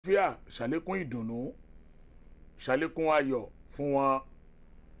fíà ṣàlékún ìdùnnú ṣàlékún ayọ̀ fún wọn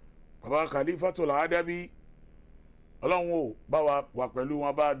bàbá Khalifatul Adabi ọlọ́run ò bá wa wà pẹ̀lú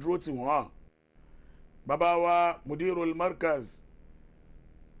wọn, bá dúró tì wọ́n. bàbá wa Mudirul Markaz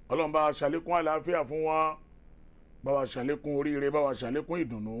ọlọ́run bá ṣàlékún àlàáfíà fún wọn, bá wa ṣàlékún oríire, bá wa ṣàlékún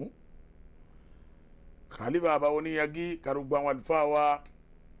ìdùnnú. Khalifa bàbá oníyagí karùgbà àwọn àlùfáà wa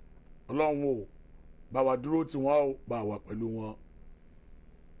ọlọ́run ò bá wa dúró tì wọ́n ò bá wa pẹ̀lú wọn.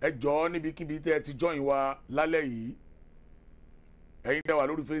 ẹ jọ̀ọ́ níbikíbi tẹ́ ẹ ti jọyìn wa lálẹ́ yìí, ẹ̀yin tẹ́ wà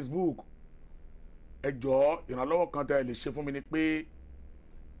lórí Facebook, ẹ jọ̀ọ́ ìrànlọ́wọ́ kan tẹ́ ẹ lè ṣe fún mi ni pé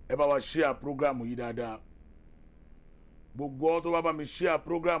ẹ bá wa share programu yìí dáadáa. gbogbo ọ tó bá mi share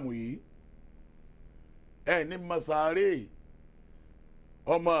programu yìí, ẹ ní masare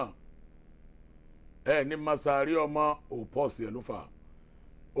ọmọ, ẹ ní masare ọmọ ò pọ́ọ̀sì ẹ̀ ló fà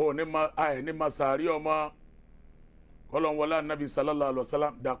ẹ ní masare ọmọ. Ọlọ́run wọlá Nabi sallallahu alaihi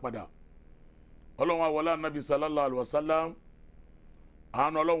wasallam dá padà. Ọlọ́run wọlá Nabi sallallahu alaihi wasallam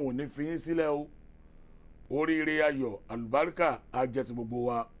àánú Ọlọ́run ò ní fi yín sílẹ̀ o. Oríire ayọ̀ àlùbáríkà àjẹtì gbogbo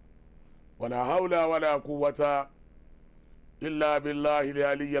wa. Wala hawla wala quwwata illa billahil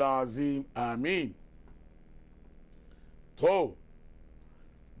aliyyil azim. Àmín. Tó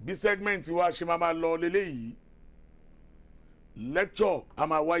bí segment wa ṣe máa lọ lélẹ́yìí, lecture a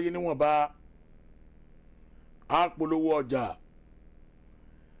máa wáyé níwọ̀nba, a polówó ọjà,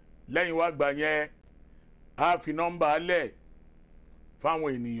 lẹ́yìn wá gbà yẹn a fi nọ́mbà lẹ̀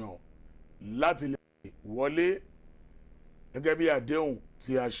fáwọn ènìyàn láti lè wọlé gẹ́gẹ́ bí àdéhùn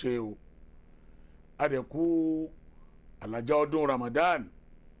tí a ṣe o. Adẹ̀kú àlàjá ọdún Ramadan,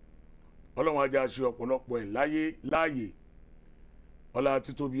 ọlọ́run ajá ṣe ọ̀pọ̀lọpọ̀ ẹ̀ láàyè, ọlá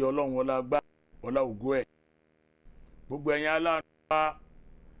títóbi ọlọ́run, ọlá gbá, ọlá ògo ẹ̀. Gbogbo ẹ̀yin aláàánú wa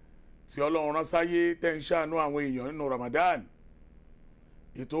tí ọlọ́run rán sáyé tẹ́ ń ṣàánú àwọn èèyàn nínú Ramadan,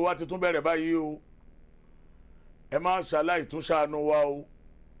 ètò wa ti tún bẹ̀rẹ̀ báyìí o. ẹ má ṣàláì tún ṣàánú wa o.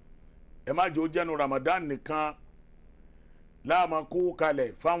 ẹ má jẹ́ ó jẹ́nu Ramadan nìkan láàmú kó kalẹ̀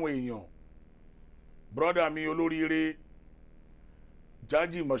fáwọn èèyàn. brọ́dà mi olóríire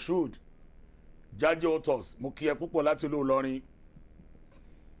Jaji Mashood Jaji Otos, mo kí ẹ púpọ̀ láti ìlú Ìlọrin.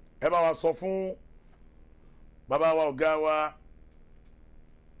 ẹ bá wa sọ fún bàbá wa ọ̀gá wa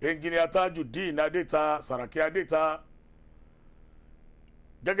Engineer Tajudeen Adéta Sàràkí Adéta,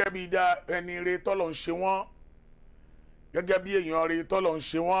 gẹ́gẹ́ bí dá ẹni rere tọ́lọ̀ ń ṣe wọ́n, gẹ́gẹ́ bí èèyàn rere tọ́lọ̀ ń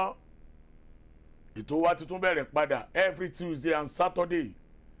ṣe wọ́n. ètò wa ti tún bẹ̀rẹ̀ padà every Tuesday and Saturday.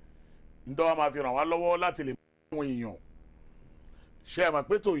 ǹdọ́ wa máa fi ràn wá lọ́wọ́ láti lè mú àwọn èèyàn ṣe àmọ́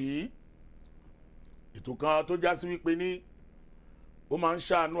pétò yìí, ètò kan tó já sí wípé ní ó máa ń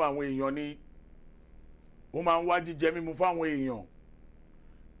ṣàánú àwọn èèyàn ni, ó máa ń wá jíjẹ mímu fáwọn èèyàn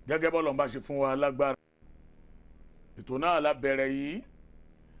gẹ́gẹ́ bọ́lọ̀ ń bá ṣe fún wa lágbára. ètò náà la bẹ̀rẹ̀ yìí,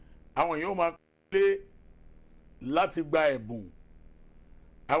 àwọn èèyàn máa pè láti gba ẹ̀bùn,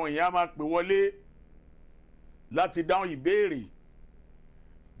 àwọn èèyàn máa pè wọlé láti dáhùn ìbéèrè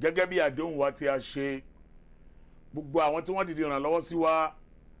gẹ́gẹ́ bí àdéhùn wa tí a ṣe. gbogbo àwọn tí wọ́n dìde ìrànlọ́wọ́ sí wa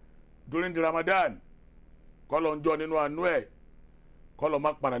during the Ramadan, kọ́lọ̀ ń jọ nínú àánú ẹ̀, kọ́lọ̀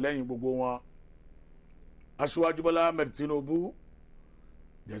má padà lẹ́yìn gbogbo wọn. Aṣíwájú Bọ́lá Ahmed Tinubu,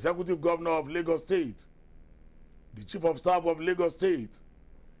 the Executive Governor of Lagos State, the Chief of Staff of Lagos State,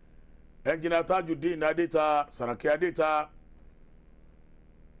 Engineer Tajudeen Adéta Sàràkí Adéta,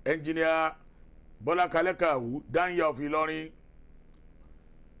 Engineer Bọ́lá Kalẹ́kàwú Danya of Ìlọrin,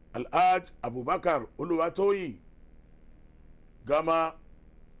 Alhaj Abubakar Olúwatóyìn Gama,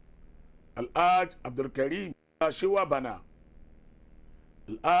 Alhaj Abdulkarim Ṣéwàbànà,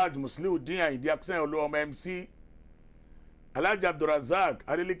 Alhaj Musliuddin Àyìndé Akínsẹ́yìn Olúọmọ MC, Alhaji Abdulrazak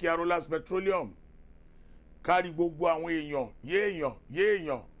Adeleke Arolas Petroleum, kárí gbogbo àwọn èèyàn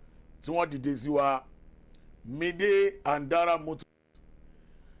yéèyàn tí wọ́n dìde sí wa. Mide Andara Motors,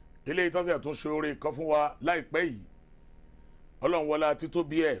 ilé ìtọ́sẹ̀ tún ṣe oore kan fún wa láìpẹ́ yìí, ọlọ́run wọlá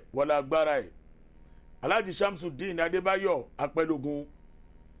títóbi ẹ̀, wọlá agbára ẹ̀. Alhaji Shamsuddin Adébáyọ̀ Apẹ́lógún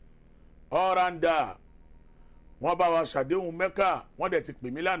ọ̀ràǹdà, wọ́n bá wa ṣàdéhùn Mẹ́kà, wọ́n dẹ̀ ti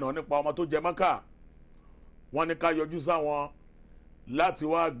pè mí lánàá nípa ọmọ tó jẹ Mẹ́kà. wọ́n ní ká yọjú sáwọn láti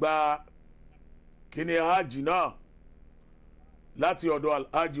wá gba kíní hajj náà láti ọ̀dọ̀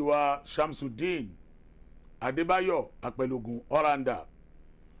alhaji wa Shamsuddin Adébáyọ̀ Apẹ́lógún ọ̀ràǹdà.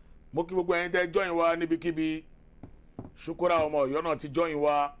 mo kí gbogbo ẹ̀yin tẹ́ jọyìn wa níbikíbi. Ṣúkúrà ọmọ Ọ̀yọ́ náà ti jọyìn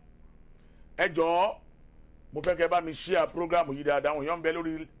wa. ẹ jọ̀ọ́ mo fẹ́ kẹ́ bá mi share programu yìí dáadáa. àwọn èèyàn ń bẹ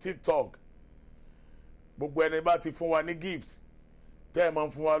lórí TikTok. gbogbo ẹni bá ti fún wa ní gift tẹ́ ẹ máa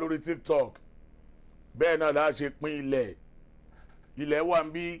ń fún wa lórí TikTok, bẹ́ẹ̀ náà la ṣe pín ilẹ̀ wà ń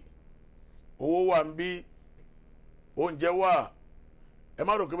bí, owó wà ń bí, oúnjẹ wà, ẹ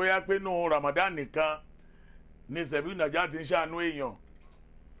má rò pé bóyá pé nù Ramadan nìkan ní Sebilu Nnajat ti ń ṣàánú èèyàn.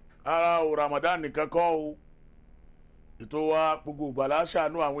 Ara o Ramadan nìkan kọ́ o. Ètò wa gbogbo ìgbà la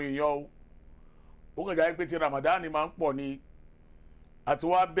ṣàánú àwọn èèyàn o. Ó kàn jáde pé ti Ramadan máa ń pọ̀ ni. Àti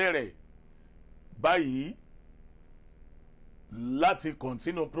wá bẹ̀rẹ̀ báyìí láti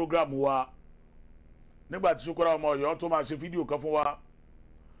continue program wa. Nígbà tí Ṣúkúrà ọmọ Ọ̀yọ́ tó máa ṣe fídíò kan fún wa.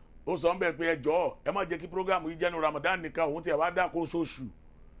 Ó sọ ń bẹ̀ pé ẹ jọ̀ọ́ ẹ má jẹ́ kí program yìí jẹ́nu Ramadan nìkan, òun tí ẹ wá dá kó oṣooṣù.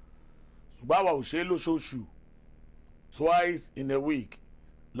 Ṣùgbọ́n àwa ò ṣe é lóṣooṣù. Twice in a week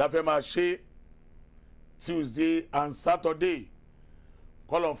la fẹ́ máa ṣe, Tuesday and Saturday.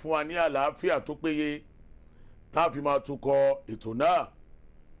 Kọ́lọ̀ fún wa ní àlàáfíà tó péye tá a fi máa tukọ̀ ètò náà.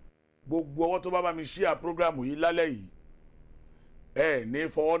 Gbogbo ọwọ́ tó bá mi ṣíà program yìí lálẹ́ yìí ẹ ní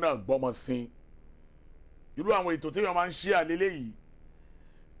fọwọ́ náà gbọ́mọ sí. Irú àwọn ètò téèyàn máa ń ṣíà lélẹ́yìí,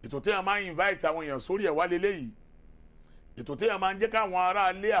 ètò téèyàn máa ń invite àwọn èèyàn sórí ẹ̀ wá lélẹ́yìí, ètò téèyàn máa ń jẹ́ káwọn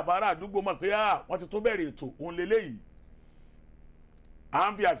ará ilé àbárà àdúgbò mọ̀ pé wọ́n ti tó bẹ̀rẹ̀ ètò òun lélẹ́yìí.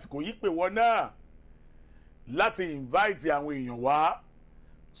 À ń fi àsìkò yìí pè wọ́n náà láti invite àwọn èèyàn wá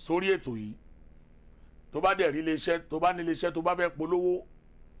sórí ètò yìí. Tó bá dẹ̀ rí iléeṣẹ́, tó bá ní iléeṣẹ́ tó bá fẹ́ polówó,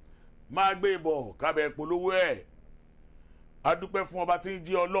 máa gbé bọ̀ kábẹ̀ polówó ẹ̀. A dúpẹ́ fún ọba tí ń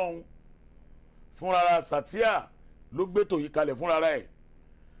jí Ọlọ́run, fúnrara Sàtíà ló gbétò yìí kalẹ̀ fúnrara ẹ̀.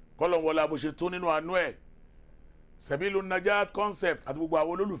 Kọ́lọ́hun wọlá bó ṣe tó nínú àánú ẹ̀. Sebilu Nnajat concept àti gbogbo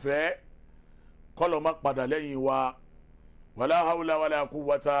àwọn olólùfẹ́ kọ́lọ́ má padà lẹ́yìn wa. Wala hawla wala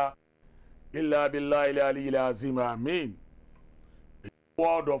quwwata illa billahi al-aliyyil azim. Amin. A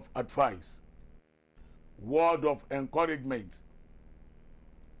word of advice, word of encouragement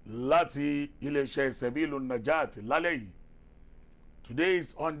láti iléeṣẹ́ Sebilu Nnajat lálẹ́ yìí. Today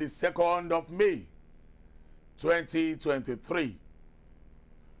is on the 2nd of May 2023.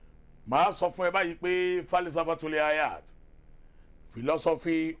 Màá sọ fún ẹ báyìí pé Falsafatul Hayat,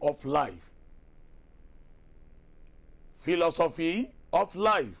 philosophy of life. Philosophy of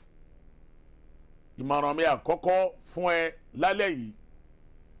life. Ìmọ̀ràn mi àkọ́kọ́ fún ẹ lálẹ́ yìí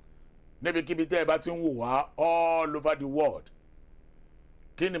níbikíbi tẹ́ ẹ bá ti ń wò wá all over the world.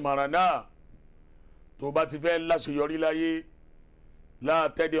 Kí ni ìmọ̀ràn náà? Tó bá ti fẹ́ láṣeyọrí láyé, la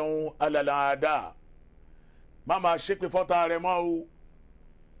tad'u ala al-a'da. Má máa ṣépè fọ́tá rẹ mọ́ o.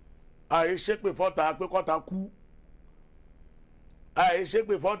 Àì ṣépè fọ́tá pé kọ́ta kú. Àì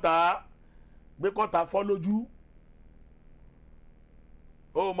ṣépè fọ́tá pé kọ́ta fọ́ lójú.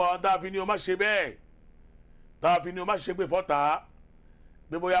 Ó mọ tá a fi ni o má ṣe bẹ́ẹ̀. Tá a fi ni o má ṣépè fọ́tá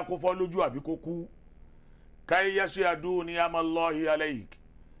pé bóyá kó fọ́ lójú àbí kó kú. Kay yashhadu ni'amallahi alayk.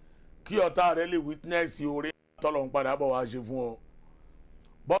 Kí ọ̀tá rẹ lè witness oore tọ́lọ̀ ń padà bọ̀ wá ṣe fún ọ.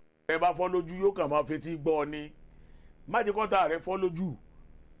 Bọ́ọ̀lù rẹ bá fọ́ lójú yóò kàn máa fetí gbọ́ ọ ni. Má jẹ́ kọ́tà rẹ fọ́ lójú.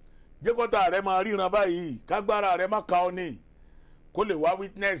 Jẹ́ kọ́tà rẹ máa ríran báyìí, kágbára rẹ má ka ọ ní. Kó lè wá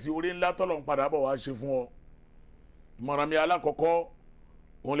witness oore ńlá tọ́lọ̀ ń padà bọ̀ wá ṣe fún ọ. Ìmọ̀ràn mi alákọ̀ọ́kọ́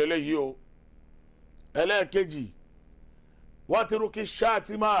òun lélẹ́yìí o. Ẹlẹ́ẹ̀kejì, watiruki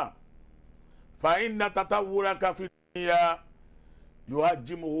shatima fa inna tatawwuraka fi dunya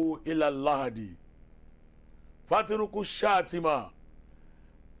yuhajjimuhu ila Allahdi. Fatiruku shatima,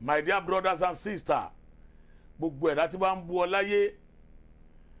 my dear brothers and sisters, gbogbo ẹ̀dá tí bá ń bú ọ láyé,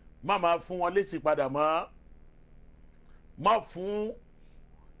 má máa fún wọn lésì padà mọ́. Má fún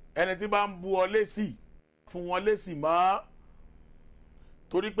ẹni tí bá ń bú ọ lésì, fún wọn lésì mọ́.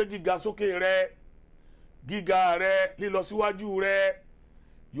 Torí pé gíga sókè rẹ, gíga rẹ, lílọ síwájú rẹ,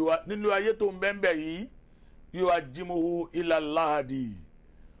 nínú ayé tó ń bẹ́ńbẹ́ yìí, yuhajjimuhu ila Allahdi.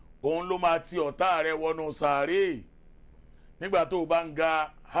 Òun ló máa ti ọ̀tá rẹ wọnú sàárè. Nígbà tó o bá ń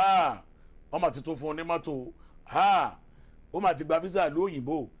ga, wọ́n máa ti tún fún un ní mọ́tò, ó máa ti gba visa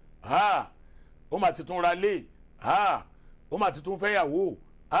lóyìnbó, ó máa ti tún ra lé, ó máa ti tún fẹ́yàwó,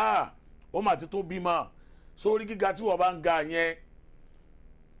 ó máa ti tún bímọ. Sórí gíga tí wọ́n bá ń ga yẹn,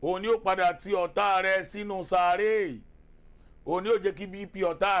 òun ni ó padà ti ọ̀tá rẹ sínú sàárè. Òun ni ó jẹ́ kí BP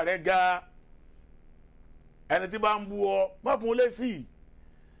ọ̀tá rẹ ga. Ẹni tí bá ń bú ọ, má fún un lésì.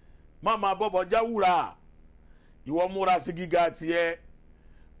 Má máa bọ́bọ̀ jáwúra. Ìwọ múra sí gíga tiẹ̀,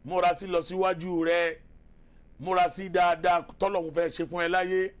 múra sí lọ síwájú rẹ, múra sí dáadáa tọ́lọ́hun fẹ́ ṣe fún ẹ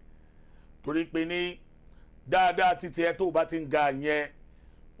láyé. Torí pé ní dáadáa títí ẹ tó bá ti ń ga yẹn,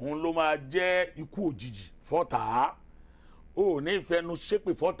 òun ló máa jẹ́ ikú òjijì fọ́tá. Ó ní ìfẹ́nu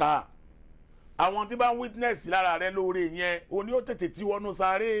ṣépè fọ́tá. Àwọn tí bá ń witness lára rẹ lóore yẹn, òun ni ó tètè tí wọnú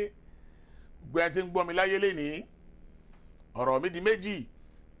sáré. Gbẹ́ tí ń gbọ́ mi láyé lénìí, ọ̀rọ̀ mi di méjì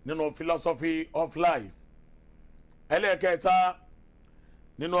nínú philosophy of life. Ẹlẹ́ẹ̀kẹta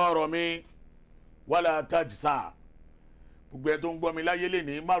nínú ọ̀rọ̀ mi, wala tajsa. Gbogbo ẹ tó ń gbọ́ mi láyé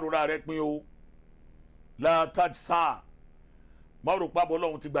lénìí, má rora rẹ pin o. La tajsa, má rò pábọ̀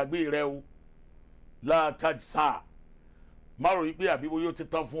Ọlọ́run ti gbàgbé rẹ o la tajsa má rò yí pé àbíbo yóò ti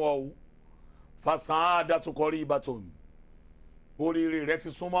tán fún ọ o fas'adatu qaribatun oríire rẹ ti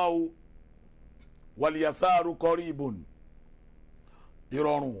súnmọ́ o wal yasaru qaribun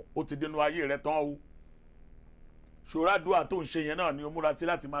ìrọ̀rùn ó ti dénú ayé rẹ tán o ṣòro àdúrà tó ń ṣe yẹn náà ni ó múra sí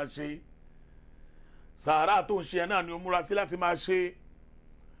láti máa ṣe sàárà tó ń ṣe yẹn náà ni ó múra sí láti máa ṣe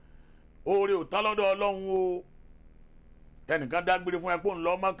oore ò tán lọ́dọ̀ Ọlọ́run o ẹnìkan dágbére fún ẹ pé ń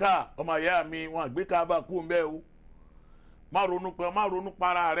lọ Mákà ọmọ ìyá mi wọn àgbé Káàbà kú ń bẹ́ o má ronú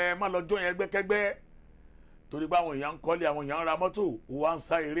para rẹ má lọ́jọ́ yẹn gbẹ́kẹ́gbẹ́ torí pé àwọn èèyàn ń kọ́lé àwọn èèyàn ń ra mọ́tò ó wá ń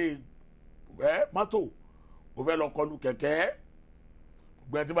sá eré mọ́tò ó fẹ́ lọ kọlu kẹ̀kẹ́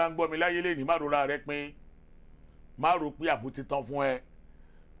gbẹ̀ẹ́ tí bá ń gbọ́ mi láyé lé ní má rora rẹ pin má rò pé àbú ti tán fún ẹ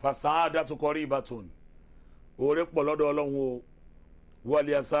fas'adatu qaribatun oore pọ̀ lọ́dọ̀ Ọlọ́run o wal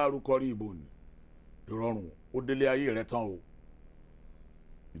yasaru qaribun ìrọ̀rùn ó délé ayé rẹ tán o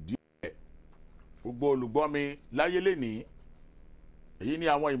ìdí ẹ̀ gbogbo olùgbọ́ mi láyé lénìí èyí ni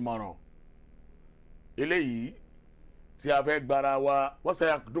àwọn ìmọ̀ràn eléyìí tí a fẹ́ gbára wa wọ́n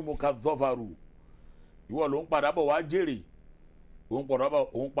sẹ́yà dùnmùkà zọ́fàrù ìwọ ló ń padà bọ̀ wá jèrè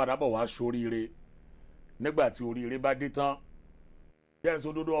òun padà bọ̀ wá sóríire nígbà tí oríire bá dé tán yẹn sọ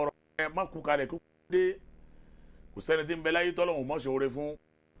dodo ọ̀rọ̀ ẹ má kú kalẹ̀ kú dé kò sẹ́ni tí ń bẹ láyé tọ́lọ́hún mọ́ ṣoore fún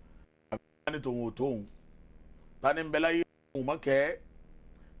àbí tòun ò tóun tani ń bẹ láyé tòun mọ́ kẹ́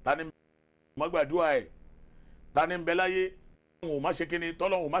tani ń bẹ láyé mọ́ gbàdúrà ẹ̀ tani ń bẹ láyé tòun mọ́ ṣe kíni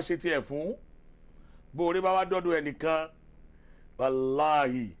tọ́lọ́hún mọ́ ṣe tiẹ̀ fún bó orí bá wá dọ́dọ̀ ẹ̀ nìkan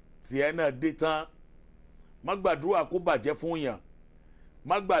wàláhì tiẹ̀ náà dé tán má gbàdúrà kó bàjẹ́ fún yàn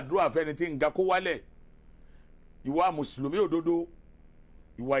má gbàdúrà fẹ́ni tí ń ga kó wálẹ̀ ìwà mùsùlùmí òdodo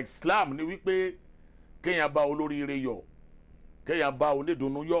ìwà Islam ni wípé kéèyàn bá olóríire yọ̀ kéèyàn bá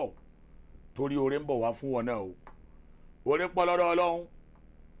onídùnnú yọ̀ torí oore ń bọ̀ wá fún wọn náà o oore pọ̀ lọ́dọ̀ Ọlọ́run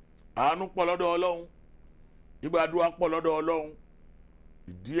àánú pọ̀ lọ́dọ̀ Ọlọ́run ìgbàdúrà pọ̀ lọ́dọ̀ Ọlọ́run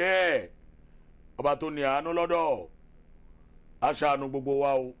ìdí ẹ̀ ọba tó ní àánú lọ́dọ̀ aṣàánú gbogbo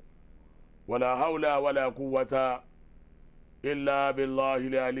wa o wala hawla wala quwwata illa billahi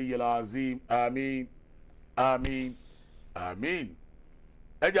al-aliyyil azim àmín àmín àmín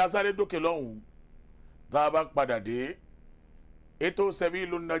ẹ jẹ́ asáré dókè lọ́hùn tá a bá padà dé ètò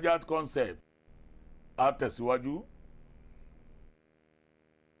Sebilu Nnajat concept á tẹ̀síwájú.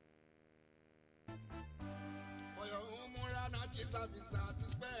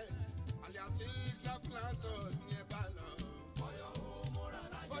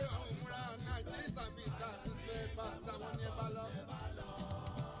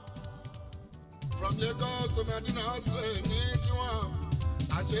 From Lagos to Medina Australia ní tiwọn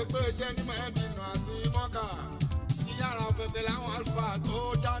àṣepé iṣẹ́ ní Medina àti Mọ́kà sí yàrá fẹ́fẹ́ láwọn alfa tó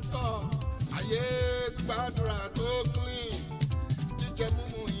dáńtọ́ ayé gbàdúrà tó clean jíjẹ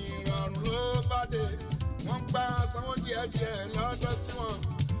múmu ìrọ̀rùn ló bá dé wọ́n gbà sanwó díẹ̀díẹ̀ lọ́dọ̀ tiwọn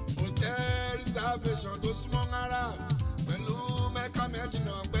hotel reservation tó súnmọ́ rárá pẹ̀lú Mẹ́kà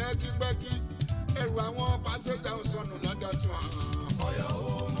Medina pẹ́kípẹ́kí èrò àwọn pàṣẹjà ń sọnù lọ́dọ̀ tiwọn. ọ̀yọ́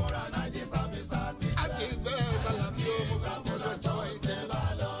ò múra nájí sáfìsà ti àti bẹ́ẹ̀ sálàbí ó mú kókó lọ́jọ́ ìtẹ́lẹ̀.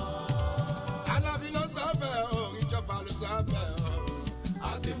 alábí ló sábẹ̀ o ìjọba ló sábẹ̀ o.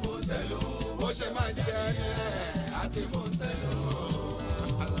 àti fún tẹ̀lú bó ṣe máa jẹ́ ní ẹ̀ àti fún tẹ̀lú.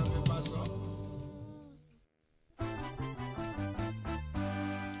 alábí bá sọ.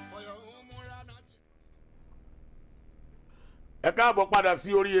 ọ̀yọ́ ò múra nájí. ẹ káàbọ̀ padà sí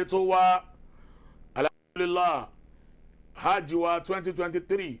orí ètò wa alhamdulillah hajj wa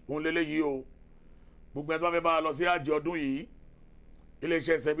 2023 òun lélẹ́yìí o gbogbo ẹni tó bá fẹ́ bá a lọ sí hajj ọdún yìí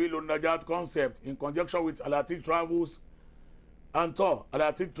iléeṣẹ́ Sebilu Nnajat concept in conjunction with Alatik Travels and Tours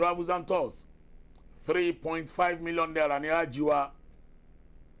Alatik Travels and Tours 3.5 million naira ní hajj wa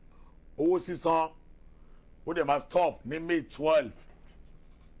owó sísan ó dẹ̀ máa stop ní May 12th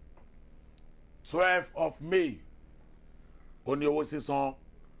of May ó ní owó sísan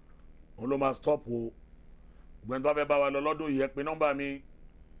òun ló máa stop o gbẹ̀ndọ́ abẹ́ bá wa lọ lọ́dún yìí ẹ pè nọ́mbà mi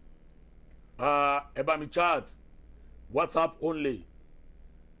ẹ bá mi chat WhatsApp only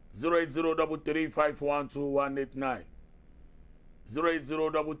 08033512189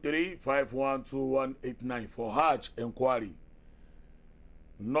 08033512189 for Hajj enquiry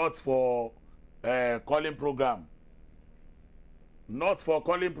not for calling program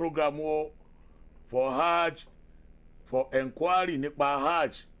o for Hajj for enquiry nípa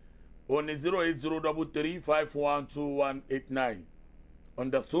Hajj only 08033512189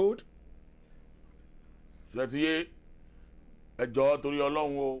 understood? ṣètìyé ẹjọ́ torí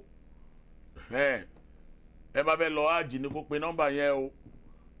Ọlọ́run o ẹ bá fẹ́ lọ Hajj ní kó pe nọ́mbà yẹn o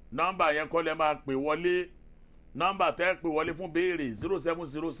nọ́mbà yẹn kọ́ lẹ́ máa pè wọlé nọ́mbà tẹ́ pè wọlé fún béèrè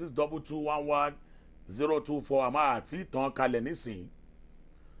 07062211024 àmọ́ àti tàn kalẹ̀ nísìnyí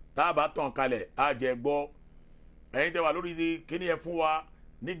tá a bá tàn kalẹ̀ á jẹ́ gbọ́ ẹ̀yin tẹ́ wà lórí kíní ẹ fún wa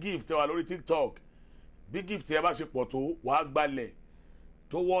ní gift tẹ́ wà lórí TikTok bí gift ẹ bá ṣe pọ̀ tó wàá gbalẹ̀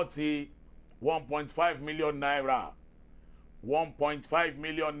tó wọ́ ti 1.5 million naira 1.5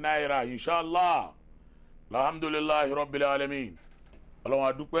 million naira inshallah alhamdulillahi rabbil alamin ọlọ́run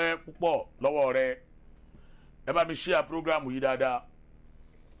a dúpẹ́ púpọ̀ lọ́wọ́ rẹ ẹ bá mi share program yìí dáadáa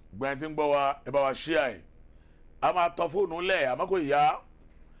gbẹ̀yìn tí ń gbọ́ wa ẹ bá wa share ẹ̀ a máa tọ fóònù lẹ̀ àmọ́ kò yá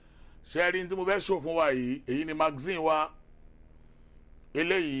ṣẹ́ẹ́rì tí mo fẹ́ show fún wa yìí èyí ni magazine wa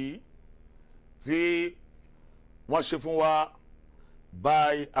eléyìí tí wọ́n ṣe fún wa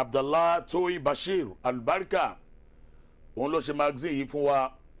by Abdallah Toyi Bashir Albarka òun ló ṣe magazine yìí fún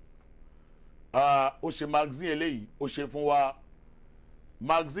wa ó ṣe magazine eléyìí ó ṣe fún wa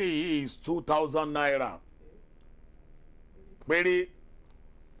magazine yìí is 2,000 naira péré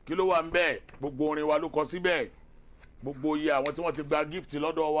kí ló wà ń bẹ̀ gbogbo orin wa ló kọ síbẹ̀ gbogbo iye àwọn tí wọ́n ti gba gift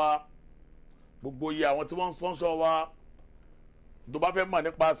lọ́dọ̀ wa gbogbo iye àwọn tí wọ́n ń sponsor wa tó bá fẹ́ mọ̀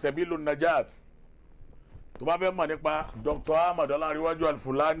nípa Sebilu Nnajat tó bá fẹ́ mọ̀ nípa Dr. Ahmad Ọlánrewájú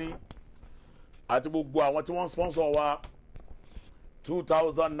Alfulani àti gbogbo àwọn tí wọ́n ń sponsor wa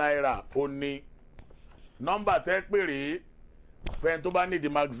 2,000 naira ó ní nọ́mbà tẹ́ pèrè fẹ́ni tó bá nídìí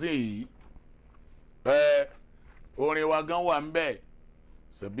magazine yìí orin wa gan wà ń bẹ̀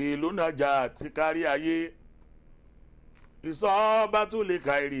Sebilu Nnajat ti kárí ayé ìsọ́bátúlẹ̀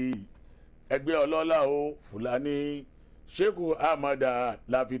káìrì ẹgbẹ́ ọlọ́lá o Fúlàní Sheku Ahmada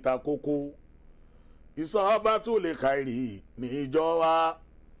láfita kókó ìsọ́bátúlẹ̀ káìrì ní ìjọ wa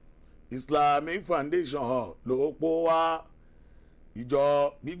Islamic Foundation ló pọ̀ wá ìjọ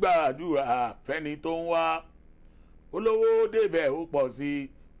gbígbàdúrà fẹ́ni tó ń wá olówó débẹ̀ ó pọ̀ sí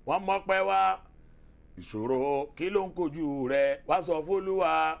wọ́n mọ́pẹ́ wá ìṣòro kí ló ń kojú rẹ̀ wá sọ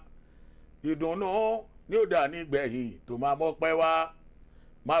fÓlúwa ìdùnnú ní ó dà nígbẹ̀yìn tó máa mọ́pẹ́ wá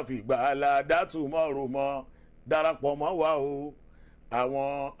má fi gbàlà dátùmọ̀rò mọ́ darapọ̀ mọ́ wa o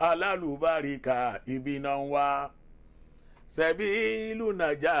àwọn alálùbáríkà ibi náà ń wá Sebilu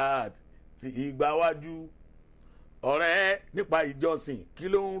Nnajat ti ìgbàwájú ọ̀rẹ́ nípa ìjọsìn kí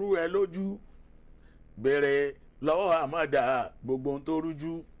ló ń rú ẹ lójú béèrè lọ́wọ́ àmọ́dá gbogbo ohun tó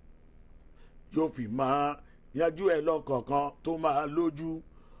rújú yóò fi máa yanjú ẹ lọ́kọ̀ọ̀kan tó máa lójú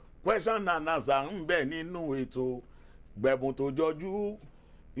question and answer ń bẹ nínú ètò gbẹ̀bùn tó jọjú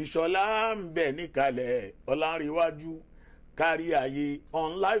ìṣọ̀lá ń bẹ níkàlẹ̀ Ọlánrewájú kárí ayé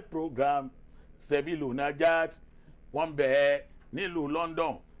on live program Sebilu Nnajat wọ́n bẹ̀ nílùú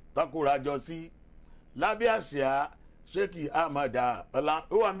London takùrajọ sí lábẹ́ àṣà Sheku Ahmada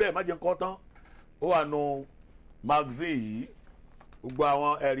ó wà ń bẹ̀ má jẹ́ nǹkan tán ó wà nù magazine yìí gbogbo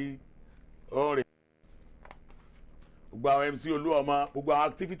àwọn ẹ̀rí ọ̀rẹ́ gbogbo àwọn MC Olúọmọ gbogbo àwọn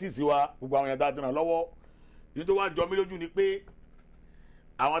activities wa gbogbo àwọn yàtọ̀ àti ràn lọ́wọ́ yìí tó wá jọ mí lójú ni pé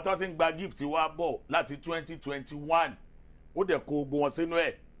àwọn tó ti ń gba gift wa bọ̀ láti 2021 ó dẹ̀ kó gbogbo wọn sínú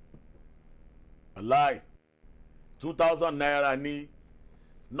ẹ̀ aláì 2,000 naira ní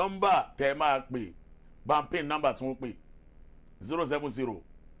nọ́mbà tẹ́ máa pè bá ń pín nọ́mbà tí wọ́n pè 070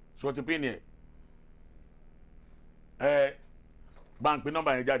 ṣọ́ọ́tì pín yẹn bá ń pín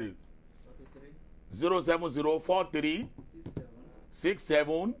nọ́mbà yẹn jáde 07043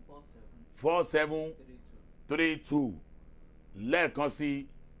 67 47 32 lẹ́ẹ̀kan sí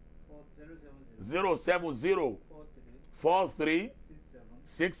 070 43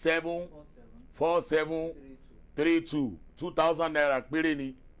 67 47 32 2,000 naira péré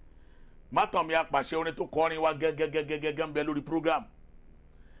ni Mátànmí apàṣẹ orin tó kọrin wa gẹ́gẹ́gẹ́gẹ́gẹ́ ń bẹ lórí program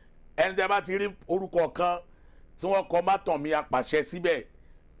ẹni tẹ́ bá ti rí orúkọ kan tí wọ́n kọ Mátànmí apàṣẹ síbẹ̀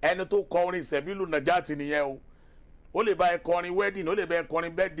ẹni tó kọ orin Sebilu Nnajat nìyẹn o ó lè bá ẹ kọrin wedding ó lè bá ẹ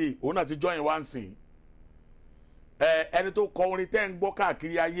kọrin birthday òun náà ti join wá ń sìn ẹni tó kọ orin tẹ́ ń gbọ́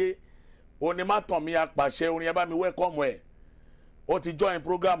káàkiri ayé òní Mátànmí apàṣẹ orin ẹ bá mi welcome ẹ ó ti join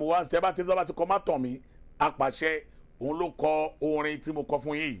program wá tẹ́ bá ti kọ Mátànmí apàṣẹ òun ló kọ orin tí mo kọ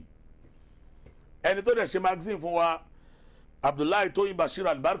fún yìí ẹni tó dẹ̀ ṣe magazine fún wa Abdullahi Toyi Bashir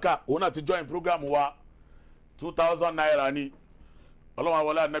Albarka òun náà ti join program wa 2,000 naira ni ọlọ́wọ́n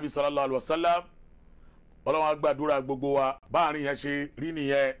awọlá nabi sallallahu alaihi wasallam ọlọ́wọ́n agbàdúrà gbogbo wa báàrin yẹn ṣe rí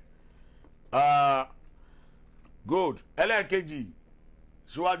nìyẹn good ẹlẹ́ẹ̀kejì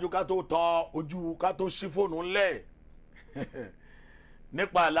síwájú ká tó tan ojú ká tó ṣí fóònù ńlẹ̀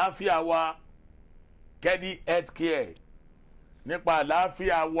nípa àlàáfíà wa Kedi healthcare nípa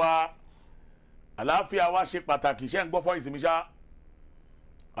àlàáfíà wa ṣe pàtàkì ṣé ń gbọ́ fọ́ ìsinmi ṣá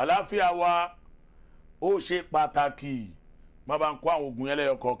àlàáfíà wa ó ṣe pàtàkì má bá ń kó àwọn oògùn yẹn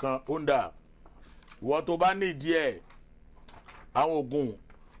lẹ́yọ kọ̀ọ̀kan ó ń dà ìwọ tó bá ní ìdí ẹ̀ àwọn oògùn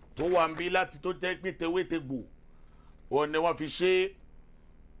tó wà ń bí láti tó jẹ́ pé tewétegbò òun ni wọ́n fi ṣe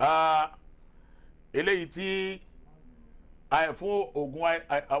eléyìí tí fún oògùn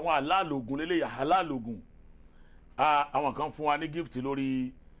àwọn aláàlògùn lélẹ́yìí aláàlògùn àwọn kan fún wa ní gift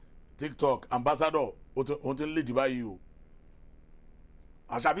lórí TikTok ambassador òun ti ń lè dì báyìí o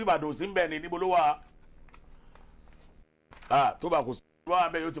Àṣàbí Ìbàdàn sí ń bẹ̀ ni níbo ló wà tó bá kò sí wá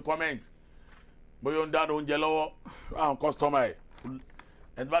bẹ́ẹ̀ yóò ti comment bóyá ó ń dáná oúnjẹ lọ́wọ́ àwọn customer ẹ̀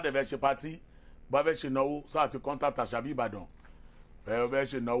ẹni bá dẹ̀ fẹ́ ṣe party bá fẹ́ ṣe náwó sáà ti contact Àṣàbí Ìbàdàn ó fẹ́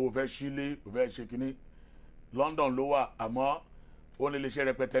ṣe náwó fẹ́ sílé ó fẹ́ ṣe kínní London ló wà àmọ́ ó ní iléeṣẹ́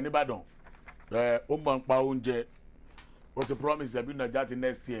rẹpẹtẹ nìbàdàn ó mọ̀ ń pa oúnjẹ ó ti promise Sebilu Nnajat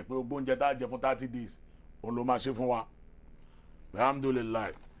next year pé gbogbo oúnjẹ tá a jẹ fún 30 days òun ló máa ṣe fún wa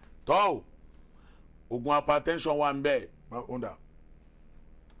alhamdulilayi tọ́ oògùn hypertension wà ń bẹ́ẹ̀ ọ̀dà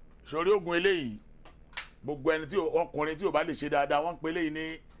sórí oògùn eléyìí gbogbo ẹni tí ọkùnrin tí ò bá lè ṣe dáadáa wọ́n ń pè eléyìí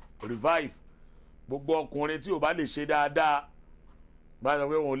ní revive gbogbo ọkùnrin tí ò bá lè ṣe dáadáa bá a sọ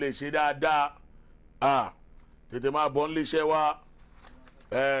pé wọn ò lè ṣe dáadáa tètè máa bọ̀ níléeṣẹ́ wa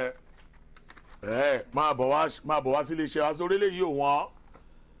máa bọ̀ wá sí iléeṣẹ́ wa sórí eléyìí ò wọ́n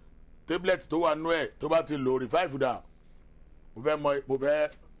tablet tó wà nú ẹ̀ tó bá ti lò revive dà mo fẹ́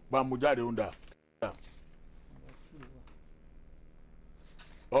pa mo jáde ń dà.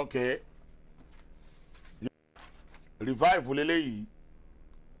 Okay. Revive leleyi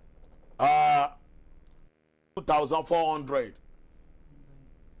 2,400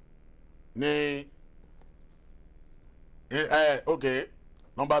 ni okay.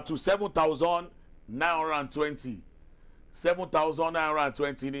 Number 2 7,920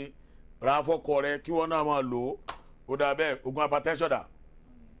 7,920 ni ra fọ́kọ rẹ̀ kí wọ́n náà máa lò ó dà bẹ́ẹ̀ oògùn hypertension dà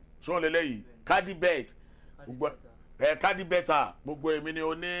ṣó leleyi Cadibet Cadibet gbogbo èmi ni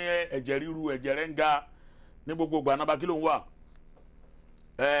o ní ẹ̀jẹ̀ ríru ẹ̀jẹ̀ rẹ̀ ń ga ní gbogbo ìgbà nàbà kí ló ń wà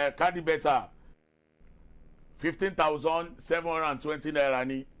Cadibet 15,720 naira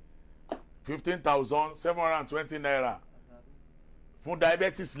ni 15,720 naira fún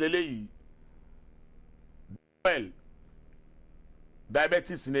diabetes lélẹ́yìí well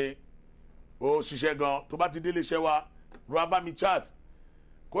diabetes ni ó ṣiṣẹ́ gan tó bá ti délé iṣẹ́ wa rọ bá mi chat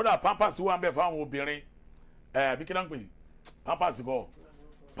kódà pampers wà ń bẹ fáwọn obìnrin bí kí náà ń pè pampers kọ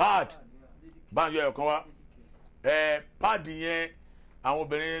pad bá ń yọ ẹ̀kan wá pad yẹn àwọn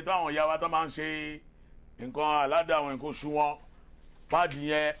obìnrin táwọn ìyá wa tó máa ń ṣe nǹkan aládàá àwọn nǹkan oṣù wọn pad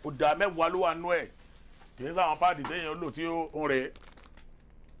yẹn ó dá mẹ́wàá ló wà nú ẹ̀ kì í sáwọn pad téèyàn lò tí ó ń rè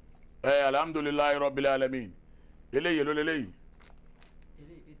alhamdulilayi rabbil alamin eléyìí ló lélẹ́yìí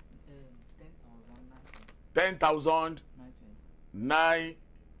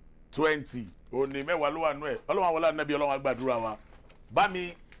 10,920 òní mẹ́wàá ló wà nú ẹ̀ ọlọ́wọ́n àwọn aláàbí ọlọ́wọ́n agbàdúrà wa bá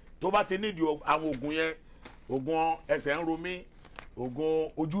mi tó bá ti nídìí àwọn oògùn yẹn oògùn ẹsẹ̀ ń ro mí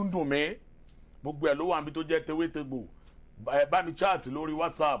oògùn ojú ń dùn mí gbogbo ẹ̀ ló wà níbi tó jẹ́ tewétegbò bá mi chat lórí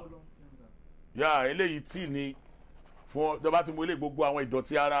WhatsApp yà eléyìí tí ni fún tó bá ti mú ilé gbogbo àwọn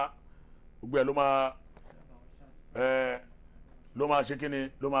ìdọ̀tí ara gbogbo ẹ̀ ló máa ṣe kíni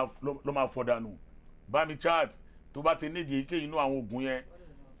ló máa fọ̀dànù bá mi chat tó bá ti nídìí ike inú àwọn oògùn yẹn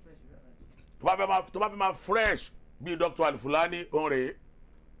tó bá fẹ́ máa fresh bíi Dr. Alfulani onre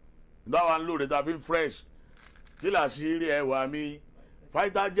dáwà ń lò rẹ̀ tàbí fresh kí làṣírí ẹwà mi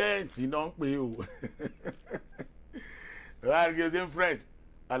Vitagen náà ń pè ó rárí ṣe ń fresh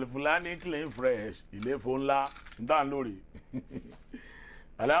Alfulani clean fresh ìléfo ńlá ń dá lórí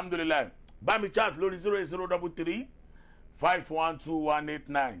alhamdulilayi bá mi chat lórí 08033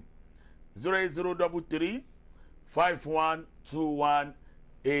 512189 08033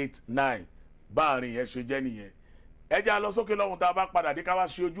 512189 báàrin yẹn ṣe jẹ́ nìyẹn ẹ já lọ sókè lọ́hùn tá a bá padà dé ká wá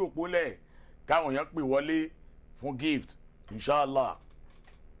ṣe ojú òpó lẹ̀ káwọn èèyàn pè wọlé fún gift inshallah.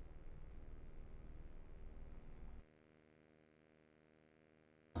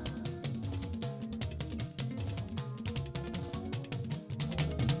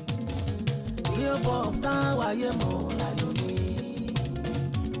 bí ó bọ̀ táwọn ayé mọ̀ láyò mi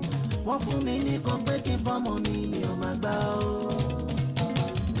wọ́n fún mi ní kan pé kí n fọ́mọ mi mi ò máa gbà ó.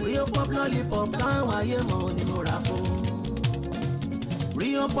 Rio pop lollipop táwọn ayé mọ̀ ni mo rà fún.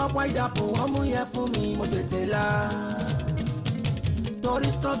 Rio pop white apple wọ́n mú yẹ fún mi mo tètè la. Torí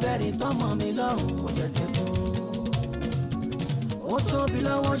strawberry tọ́mọ mi lọ́rùn mo tètè fún. Ó tóbi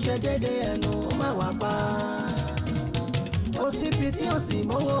lọ́wọ́ ṣe déédéé ẹnu ó má wá pa. Ó síbi tí ó sì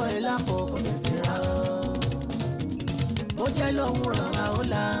mówó ẹ̀ lápò kò tètè ra ọ́. Ó jẹ́ lóhùn ràn á ó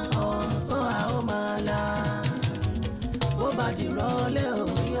la ọ̀sán á ó máa la. Bó bá dìrọ̀lẹ́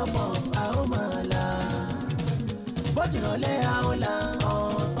òní ọ̀pọ̀ á ó máa la. Bó dìrọ̀lẹ́ á ó la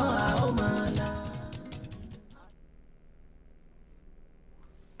ọ̀sán á ó máa la.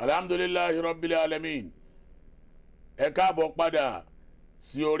 alhamdulillahi rabbil alamin. Ẹ káàbọ̀ padà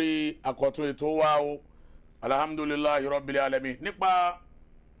sí orí àkọ́tún ètò wa o. Alhamdulillahi rabbil alamin. Nípa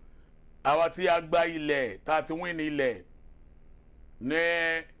àwa tí a gba ilẹ̀ tá a ti win ní ilẹ̀ ní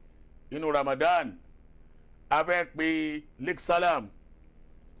inú Ramadan, a fẹ́ pe Lake Salam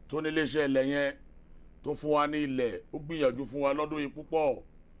tó ní iléeṣẹ́ ilẹ̀ yẹn tó fún wa ní ilẹ̀. Ó gbìyànjú fún wa lọ́dún yìí púpọ̀.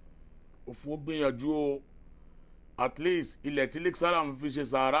 Ó gbìyànjú o. At least ilẹ̀ tí Lake Salam fi ṣe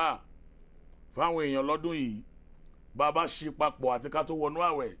sàárà fáwọn èèyàn lọ́dún yìí, bàbá ṣí papọ̀ àti ká tó wọnú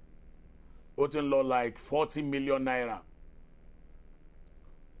àwẹ̀, ó ti ń lọ like 40 million naira.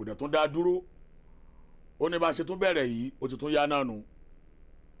 Kò dẹ̀ tún dá dúró. Ó ní bá a ṣe tún bẹ̀rẹ̀ yìí, ó ti tún yá náà nù.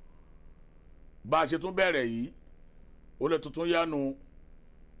 Bá a ṣe tún bẹ̀rẹ̀ yìí, ó lè tuntun yá nù.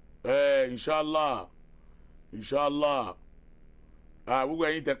 Inshallah, inshallah. Gbogbo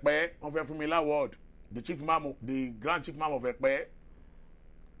ẹ̀yin tẹ̀pẹ́, wọ́n fẹ́ fún mi láwọ́ọ̀dù. The grand chief imam of Ẹ̀pẹ́,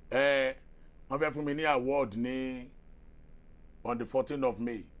 wọ́n fẹ́ fún mi ní award ní on the 14th of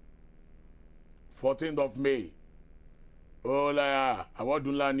May. 14th of May. Ó láyà award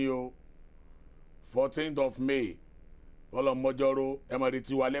ńlá ni o. 14th of May. Ọlọ́mọjọ́rò ẹ̀mọ̀rí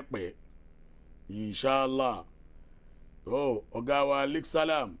ti wà lẹ́pẹ́. Inshallah. Ọ̀gá wa Lake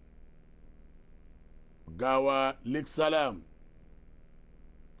Salam. Ọ̀gá wa Lake Salam.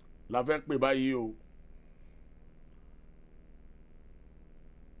 La fẹ́ pè báyìí o.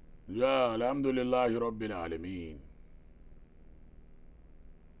 Ya alhamdulillahi rabbil alamin.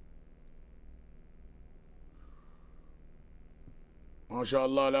 Masha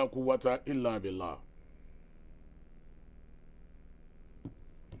Allah la quwwata illa billah.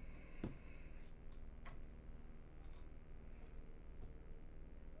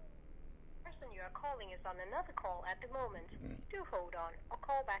 Person you are calling is on another call at the moment. Do hold on or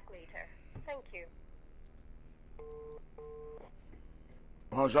call back later. Thank you.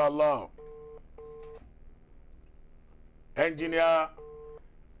 MashaAllah. Engineer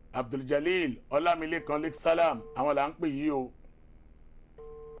Abdul Jalil Ọlámilékan Lake Salam, àwọn là ń pè yìí o.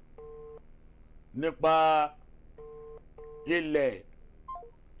 Nípa ilẹ̀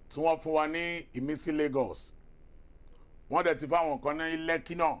tí wọ́n fún wa ní Ìmísí Lagos. Wọ́n dẹ̀ ti fáwọn kan ní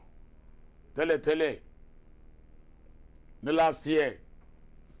Lẹ́kí náà tẹ́lẹ̀tẹ́lẹ̀ ní last year.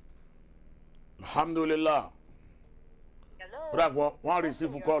 Alhamdulillah. Wọ́n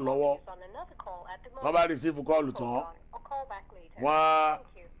receive call lọ́wọ́. Wọ́n bá receive call tán. Wọ́n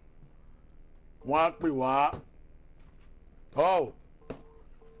á pè wá.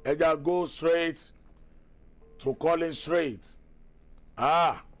 Ẹja go straight to calling straight.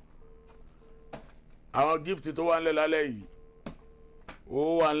 Àwọn gift tó wà nílẹ̀ lálẹ́ yìí.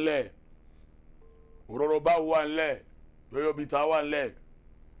 Ó wà nílẹ̀. Òróró báwo wà nílẹ̀. Yóyó bìtà wà nílẹ̀.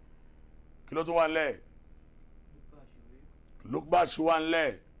 Kí ló tún wà nílẹ̀? Lukbash wà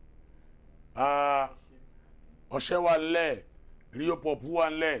nílẹ̀. Ọṣẹ wà nílẹ̀. Rio pop wà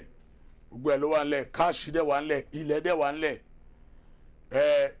nílẹ̀. Gbogbo ẹ̀ ló wà nílẹ̀. Cash dẹ̀ wà nílẹ̀. Ilẹ̀ dẹ̀ wà nílẹ̀.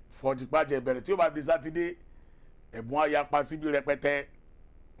 Fọ̀jìpájẹ bẹ̀rẹ̀ tí ó bá di sátidé, ẹ̀bùn ayapa síbi rẹpẹtẹ.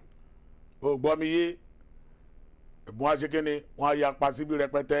 O gbọ́ mi yé. Ẹ̀bùn aṣekínni wọ́n ayapa síbi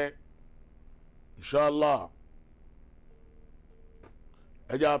rẹpẹtẹ. Inshallah.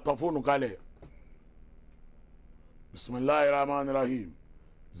 Ẹ jẹ́ àtọ̀ fóònù kalẹ̀. Bismillahirrahmanirrahim.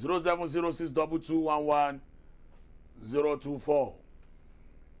 07062211-024.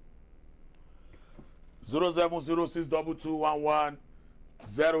 07062211-024.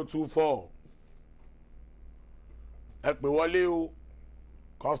 Ẹ pè wọlé o.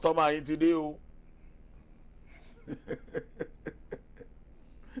 Kọ́sítọ́mà yín ti dé o.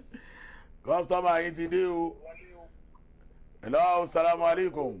 Kọ́sítọ́mà yín ti dé o. Hello, salamu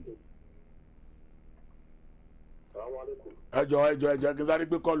alaikum. Ẹjọ kí n sáré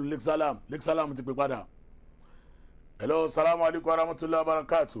gbé kọlù Lake Salam. Lake Salam ti pè padà. Hello, salamu alaikum warahmatullahi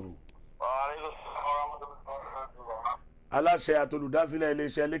wabarakatuh. Aláṣẹ àtolùdásílẹ̀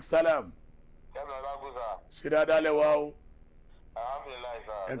iléeṣẹ́ Lake Salam. Ṣé dáadáa lẹ́wà o?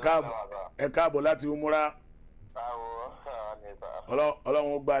 Ẹ káàbọ̀ láti umura.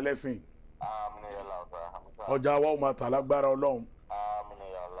 Ọlọ́run ó gba lẹ́sìn. Ọjà wa ó máa tà lágbára Ọlọ́run.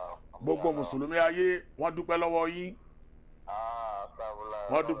 Gbogbo mùsùlùmí ayé wọ́n dúpẹ́ lọ́wọ́ yín.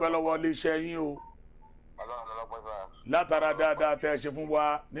 Wọ́n dúpẹ́ lọ́wọ́ iléeṣẹ́ yín o. Látara dáadáa tẹ́ ẹ ṣe fún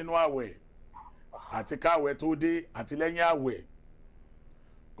wa nínú àwẹ̀ àti káwẹ̀ tó dé àti lẹ́yìn àwẹ̀.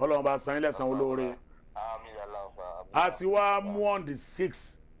 Kọ́lọ́run bá san yín lẹ́san olóore. A ti wá mú on the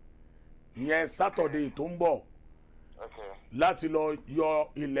 6th ìyẹn Saturday tó ń bọ̀ láti lọ yọ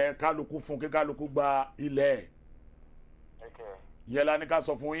ilẹ̀ kálukú fún kí kálukú gba ilẹ̀. Ìyẹn la ní ká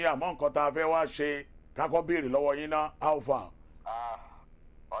sọ fún yín, àmọ́ nǹkan tá a fẹ́ wá ṣe kákọ́ béèrè lọ́wọ́ yín ná alpha.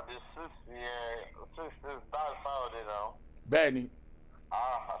 That's Saturday now. bẹ́ẹ̀ni.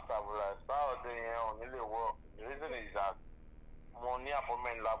 Saturday yẹn ò ní lè work. The reason is that mo ní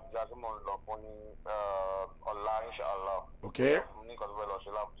appointment l'Abuja tí mo ń lọ fún ní ọ̀la inshallah. Okay. Mo ní nǹkan tó fẹ́ lọ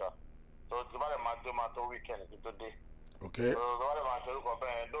ṣe l'Abuja. So tí bá lè máa tó weekend kí tó dé. Okay. So tí bá lè máa ṣe orúkọ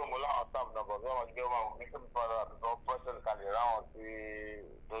bẹ́ẹ̀ dóò mo láwọn staff náà bọ̀ tí wọ́n máa gbé wọn ní kí n fọ́nà àti tó person kalẹ̀ ráwọn tí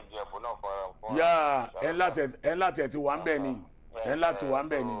tó jẹ fún náà fọ́nà. yá ẹ láti ẹ ti wà ń bẹ̀ ni ẹ láti wà ń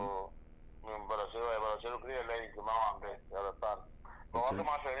bẹ̀ ni. Mi bọ̀dọ̀ ṣe lókè lẹ́yìn tí máa wà ń bẹ̀ yọ̀rọ̀ sáà. Bọ̀wọ́ tó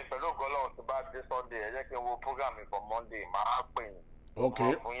máa ṣe ní pẹ̀lú ògo Ọlọ́run tí bá dé Sunday ẹ jẹ́ kí n wo program mi for Monday máa pè yín.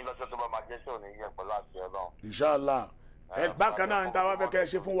 Okay. Fún yín lọ́jọ́ tó bá máa jẹ́ sí òní yẹ pẹ̀lú àṣẹ Ọlọ́run. Inshallah. Bákan náà ní táwa fẹ́ kẹ́ ẹ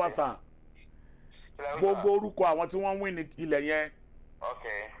ṣe fún wa sà. Gbogbo orúkọ àwọn tí wọ́n ń win ilẹ̀ yẹn.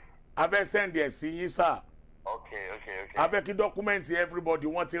 Okay. A fẹ́ send ẹ̀ sí yín sà. Okay. A fẹ́ kí dọ́kúmẹ́ǹtì everybody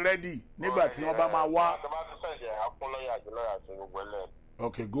wọ́n ti ready nígbà tí wọ́n bá máa wá. Tó bá tún sẹ̀ǹdì ẹ̀ á fún lọ́ọ̀yà àti lọ́ọ̀yà àti gbogbo ẹlẹ́.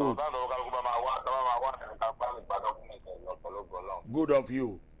 Okay, good. Ọ̀gá àdó kálukú bá máa wá ẹ̀ka bá mi gba dọ́kúmẹ̀ntì ẹ̀ lọ pẹ̀lú ògo Ọlọ́run. Good of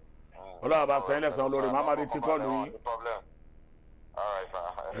you. Ọlọ́run bá sẹ́yìn lẹ́sàn-án olórí màmá rí ti kọ́ọ̀lù yín.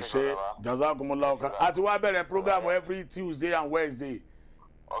 Ẹ ṣe jazakumullahu khair. A ti wá bẹ̀rẹ̀ program every Tuesday and Wednesday.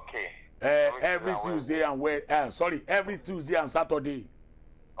 Okay. Every Tuesday and every Tuesday and Saturday.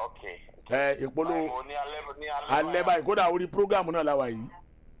 Okay. Ìpolówó alẹ́ báyìí kódà orí program náà la wà yìí.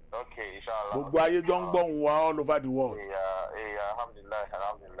 Okay, inshallah. Gbogbo ayé jọ ń gbọ́hùn wa all over the world.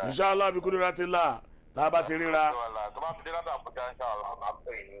 Alhamdulillah. Inshallah bí kudratillah tá a bá ti ríra. Tó bá fi dé láti Àbújá inshallah máa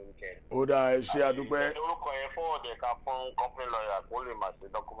pè é ní weekend. Ó dáa ẹ ṣe àdúpẹ́. Orúkọ yẹn forward ẹ̀ka fún company lawyer kó lè máa ṣe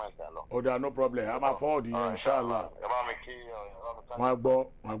document ẹ̀ lọ. Ó dáa no problem a máa forward yẹn inshallah. Ẹ bá mi kí Wọ́n á gbọ́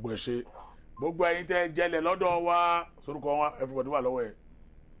ẹ ṣe. Gbogbo ẹ̀yin tẹ́ jẹlẹ̀ lọ́dọ̀ wa sorúkọ wọn everybody wà lọ́wọ́ ẹ̀.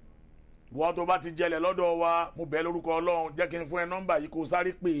 Wọ́n tó bá ti jẹlẹ̀ lọ́dọ̀ wa mo bẹ̀ lórúkọ Ọlọ́run jẹ́ kí n fún ẹ nọ́mbà yìí kó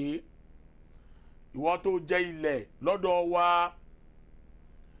sáré pè é. Ìwọ tó jẹ ilẹ̀ lọ́dọ̀ wa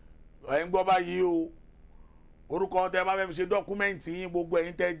ẹ̀ ń gbọ́ báyìí o orúkọ tẹ bá fẹ́ fi ṣe dọ́kúmẹ́ǹtì yín gbogbo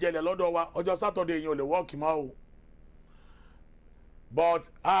ẹ̀yin tẹ́ jẹlẹ̀ lọ́dọ̀ wa ọjọ́ sátọ̀dẹ̀ yín ò lè wọ́ọ̀kì mọ́ o but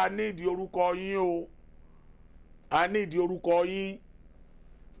a nídìí orúkọ yín o a nídìí orúkọ yín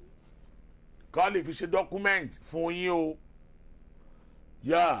ká lè fi ṣe dọ́kúmẹ́ǹtì fún yín o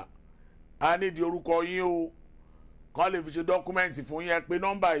yá a nídìí orúkọ yín o ká lè fi ṣe dọ́kúmẹ́ǹtì fún yín ẹ pè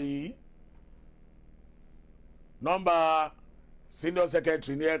nọ́mbà yìí nọ́mbà senior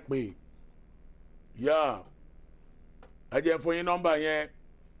secretary ni ẹ pè yá ẹ jẹ́ fún yín nọ́mbà yẹn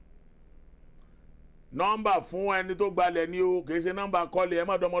nọ́mbà fún ẹni tó gbalẹ̀ ni o kì í ṣe nọ́mbà kọ́lé ẹ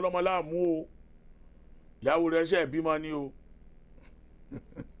má dọ́mọ ọlọ́mọ láàmú o ìyàwó rẹ̀ ṣe bímọ ni o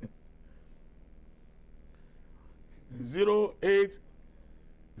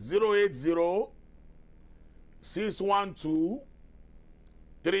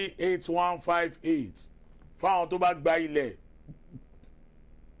 08080123858 fáwọn tó bá gba ilẹ̀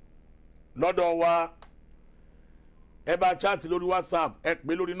lọ́dọ̀ wa ẹ bá chat lórí WhatsApp ẹ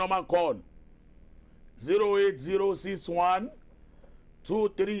pè lórí normal call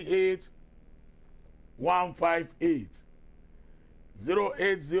 08061238158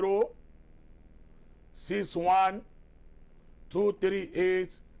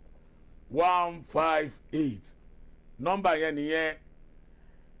 08061238158 nọ́mbà yẹn nìyẹn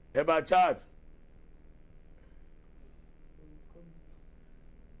ẹ bá chat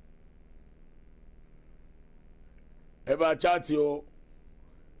ẹ bá chaati o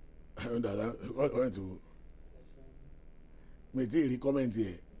mi ti rí kọ́mẹ́ǹtì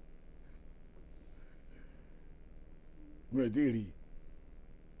ẹ̀ mi ti rí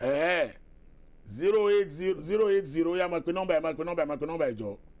 080 ya máa pe nọ́mbà ẹ̀ máa pe nọ́mbà ẹ̀ jọ.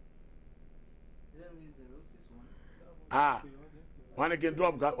 wọ́n ní kí n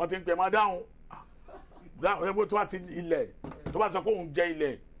drop wọ́n ti ń pè máa dáhùn ẹgbẹ́ tó bá ti ilẹ̀ tó bá sọ pé òun jẹ́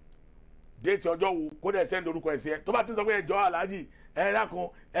ilẹ̀ déètì ọjọ́ wo kó dẹ̀ sẹ́ndì orúkọ ẹ̀ sí ẹ tó bá ti sọ pé ẹjọ́ aláàjì ẹ dákun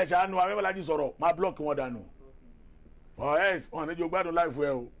ẹ ṣàánú àwọn aláàjì sọ̀rọ̀ máa blọ́ọ̀kì wọn dànù wọn níjó gbádùn láìfọ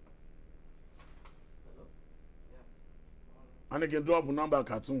ẹ o wọn ní kí n drop nọ́mbà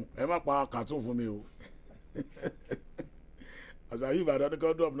cartoon ẹ má pa cartoon fún mi o àṣà yìí Ìbàdàn ní kí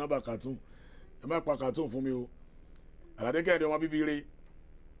n drop nọ́mbà cartoon ẹ má pa cartoon fún mi o àlàdé kẹ́hìndé wọn bíbí rí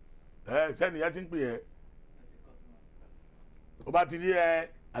sẹ́ni ìyá ti ń pè ẹ́ ó bá ti rí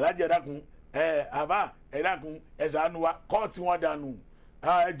alájẹ dákun àbá ẹ̀dákun ẹ̀ṣánú wa kọ́ọ̀tì wọn dànù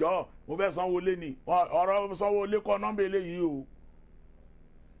ẹjọ́ mo fẹ́ sanwó lé ní ọ̀rọ̀ sanwó lé kọ́ nọ́mbà eléyìí o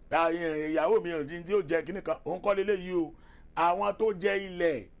ìyàwó mi ò dín tí ó jẹ kíní kan òun kọ́ léléyìí o àwọn tó jẹ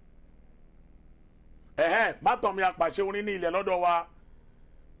ilẹ̀ mátọ̀mí apàṣẹ orin ní ilẹ̀ lọ́dọ̀ wa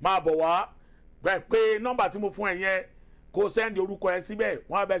máa bọ̀ wá bẹ́ẹ̀ pé nọ́mbà tí mo fún ẹ yẹn kó sẹ́ndì orúkọ ẹ síbẹ̀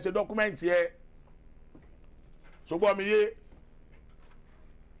wọ́n á bẹ ṣe dọ́kúmẹ́ǹtì ẹ ṣùgbọ́n mi yé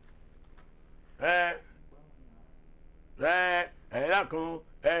lákun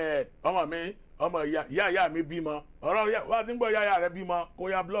ọmọ mi ọmọ ìyá mi bímọ ọ̀rọ̀ wá tí ń gbọ́ ìyá rẹ bímọ kó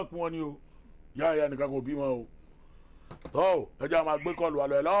ya block wọn ni o ìyá nìkan kò bímọ o tó ẹjọ́ máa gbé kọlù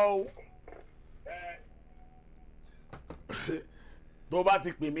àlọ́ ẹ̀ lọ́wọ́ tó bá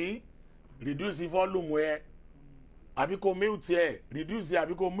ti pè mí reduce volume ẹ àbí kò mute ẹ reduce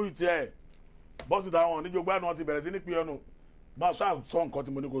àbí kò mute ẹ bọ́sì táwọn oníjogba náà ti bẹ̀rẹ̀ sí ní pé ọ̀nà máa ṣáà sọ nǹkan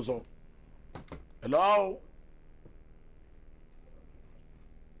tí mo ní kó sọ. Hello.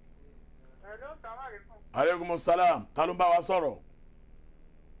 Hello, salaam. Aleykum salaam. Ta ló ń bá wa sọ̀rọ̀?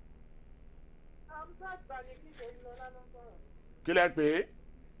 Kí lẹ pè é?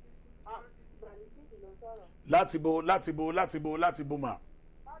 Láti bo mà.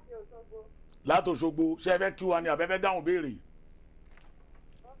 Láti Òṣogbo. Ṣé ẹ fẹ́ kí wa ni àbẹ́ fẹ́ dáhùn béèrè?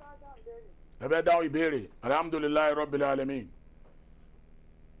 Ẹ fẹ́ dáhùn ìbéèrè. Alhamdulillahi Rabbil Alamin.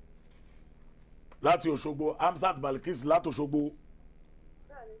 Láti Òṣogbo. Hamzat Balkis láti Òṣogbo.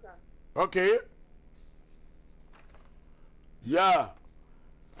 Okay. Yeah.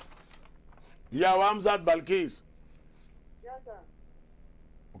 Yeah, Hamzat Balkis. Yes, sir.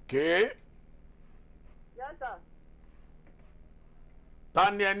 Okay. Yes, sir.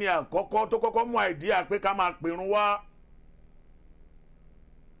 Ta ni ẹni àkọ́kọ́ tó kọ́kọ́ mú àìdíà pé ká máa pèrún wá?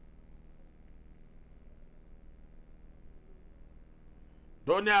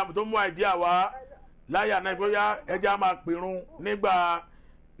 Tó mú àìdíà wá láyà náà bóyá ẹja máa pèrún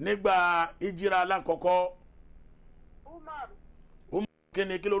nígbà ìjìrà alákọ̀ọ́kọ́. Umar. Kí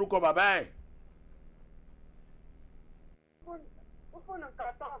ni kí lórúkọ bàbá ẹ̀?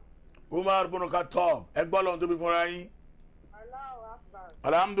 Umar bin Khattab. Ẹgbọ́n lọ́n tóbi fúnra yín. Allahu Akbar.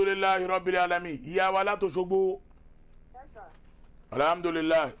 Alhamdulillahi Rabbil Alamin. Ìyá wa láti Òṣogbo. Yes, sir.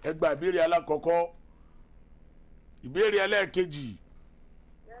 Alhamdulillahi. Ẹgbà ìbéèrè alákọ̀ọ́kọ́. Ìbéèrè ẹlẹ́ẹ̀kejì.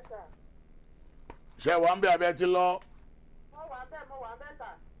 Yes, sir. Ṣé wà ń bẹ abẹ́ ti lọ? Mo wà bẹ́ẹ̀,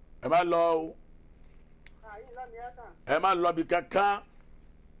 sir. Ẹ má lọ o. Yìí lọ ní ẹ̀ sàn. Ẹ má lọ bí kankan.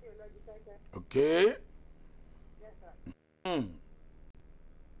 Kí o lọ jí kẹ́kẹ́. Okay. Yes, sir.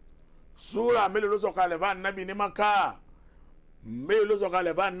 Súra mélòó ló sọ̀kalẹ̀ fún Ànábì ní Maka? Mélòó ló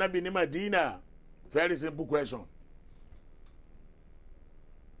sọ̀kalẹ̀ fún Ànábì ní Madina? Very simple question.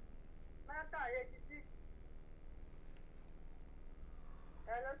 Mẹ́ta 86.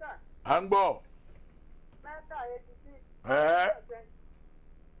 Hello, sir. À ń gbọ́. Mẹ́ta 86.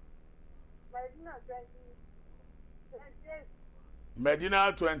 Medina 28.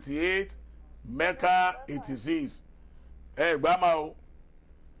 Medina 28, Mecca 86. Gbá máa o.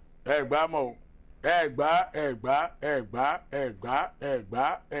 Ẹgbà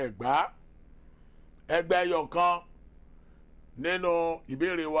ẹyọ kan nínú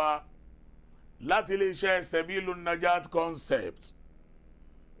ìbéèrè wa láti iléeṣẹ́ Sebilu Nnajat concept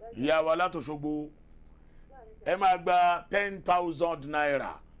ìyá wa láti Òṣogbo ẹ máa gba 10,000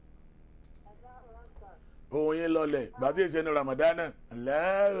 naira ohun yín lọlẹ̀ gbàtí ìṣẹ́ ní Ramadana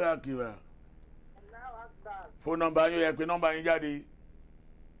Allahu Akbar fún nọ́mbà yín yẹ pé nọ́mbà yín jáde.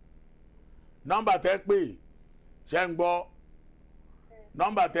 Nọ́mbà tẹ́ pè ṣe ń gbọ́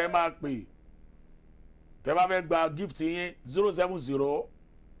nọ́mbà tẹ́ máa pè tẹ́ bá fẹ́ gba gift yín 070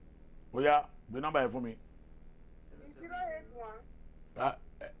 bóyá gbé nọ́mbà yẹn fún mi. 081.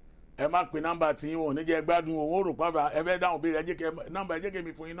 Ẹ má pè nọ́mbà tí yín wọn ò ní jẹ́ gbádùn òun ó rò pàbà ẹ fẹ́ dáhùn béèrè nọ́mbà ẹ jẹ́ kí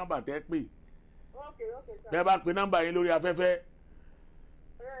mi fún yín nọ́mbà tẹ́ pè. Okay, sir. Bẹ́ẹ̀ bá pè nọ́mbà yín lórí afẹ́fẹ́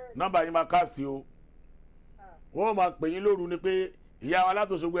nọ́mbà yín máa kásì o wọ́n máa pè yín lóru ni pé ìyá wa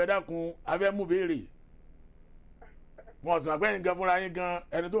látòṣogbo ẹ dákun afẹ́ mú béèrè wọn sì máa pẹ́ yín gan fúnra yín gan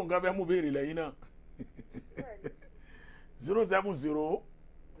ẹni tó nǹkan fẹ́ mú béèrè lẹ́yìn náà 070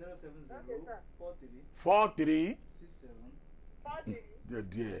 43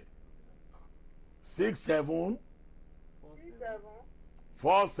 67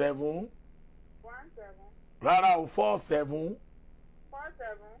 47 rárá o 47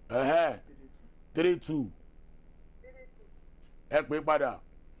 32 ẹ pè padà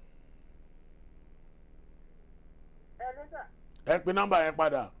ẹ pè nọ́mbà yẹn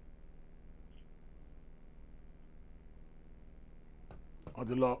padà wọ́n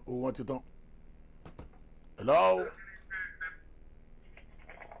ti lọ owó wọn ti tán hello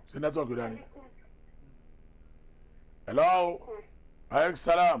ṣe nẹ́tíwọ̀kì dání hello aleykum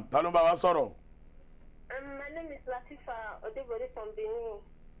salam ta ló ń bá wa sọ̀rọ̀. My name is Latifa Odebode from Benin.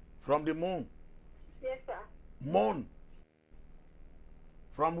 From the moon. Yes, sir. Moon.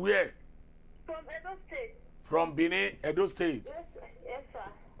 From where? From Edo State. From Benin, Edo State. Yes, sir. Yes,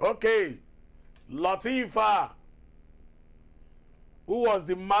 sir. Okay. Latifa, who was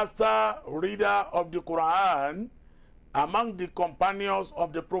the master reader of the Quran among the companions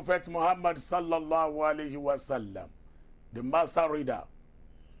of the Prophet Muhammad sallallahu alaihi wasallam, the master reader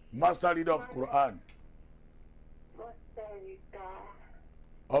of Quran,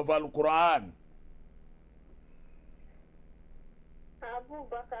 of Al-Quran.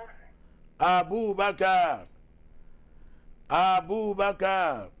 Abu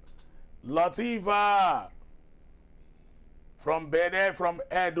Bakr, Latifa, from Benin, from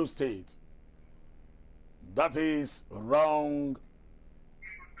Edo State. That is wrong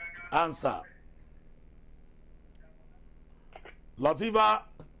answer. Latifa.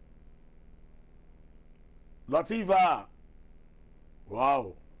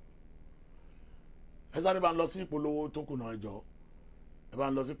 Wow. Ẹ sáré bá ń lọ sí ìpolówó tó kùnà ẹjọ́. Ẹ bá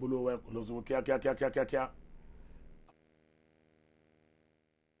ń lọ sí ìpolówó ẹ lọ sí kíá.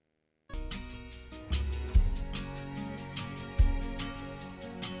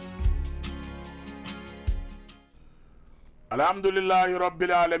 Alhamdulillahi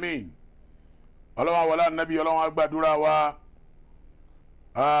rabbil alamin. Ọlọ́wọ́ wọlé ànábì ọlọ́wọ́ agbàdúrà wa.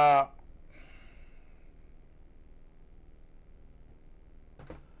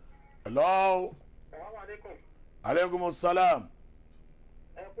 Hello. Aleykum salam.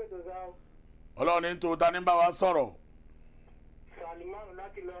 Ọlọ́run ní tó ta ní bá wa sọ̀rọ̀.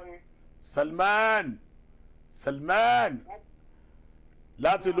 Salman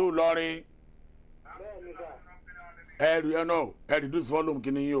láti ìlú Ìlọrin. Reduce volume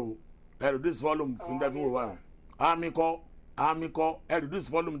kìíní yìí o. Reduce volume fún tẹ́ fi wò wá. Àmì kọ́ reduce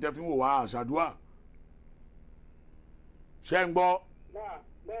volume tẹ́ fi wò wá àṣàdúrà. Ṣé ń gbọ́?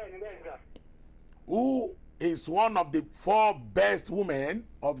 Who is one of the 4 best women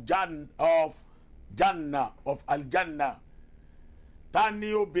of Jannah, of Al-Jannah? Ta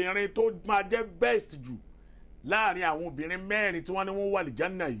ni obìnrin tó máa jẹ́ best jù láàrin àwọn obìnrin mẹ́rin tí wọ́n ní wọ́n wà ní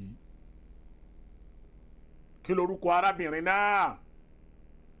Jannah yìí? Kí lorúkọ arábìnrin náà?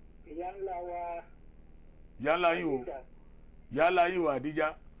 Yálà yín o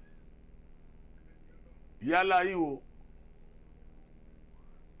Àdíjà. Yálà yín o.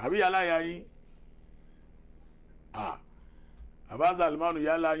 Àbí yálà yá yín? Àbá Salmanu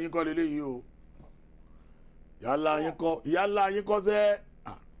yálà yín kọ́ lélẹ́ yìí o. Yálà yín kọ́ sẹ́.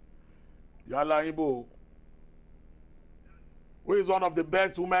 Yálà yín bò. Who is one of the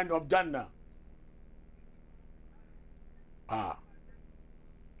best women of Jannah?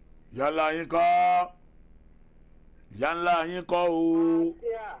 Yálà yín kọ́. Yálà yín kọ́ o.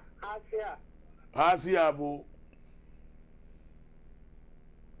 Asia bò.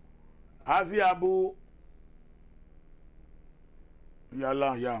 Asia bò.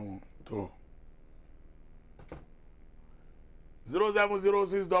 Yálà yá wọn tó.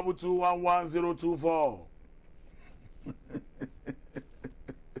 07062211024.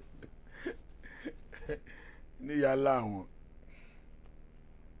 Ní yálà wọn.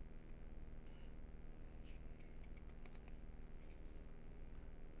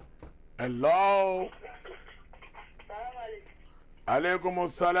 Hello. Aleykum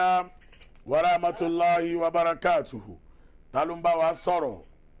salam wa rahmatullahi wa barakatuhu. Ta ló ń bá wa sọ̀rọ̀?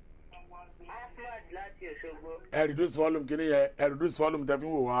 Ahmad láti Òṣogbo. Reduce volume kìíní yẹ. Reduce volume tẹ́ fi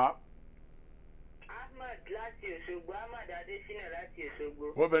wò wá. Ahmad láti Òṣogbo. Ahmad Adésínà láti Òṣogbo.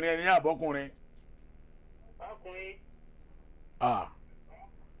 Obìnrin ẹni àbọ́kùnrin. Ọkùnrin.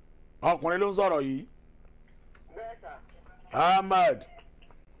 Ọkùnrin ló ń sọ̀rọ̀ yìí. Bẹ́ẹ̀ sà. Ahmad.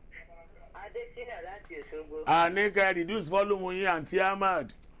 Adésínà láti Òṣogbo. Àníkà reduce volume yín àǹtí Ahmad.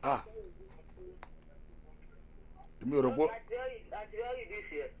 Èmi ò rò pé. Àti wọ́n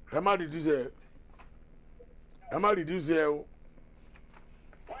reduce ẹ̀. Ẹ má reduce ẹ. Ẹ má reduce ẹ o.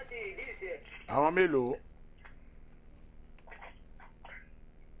 Wọ́n ti reduce ẹ̀. Àwọn mélòó?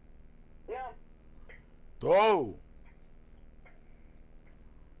 Náà. Tó.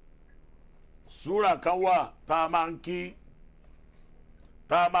 Súrà kan wà tá a máa ń kí.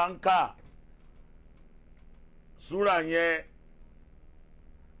 Tá a máa ń kà. Súrà yẹn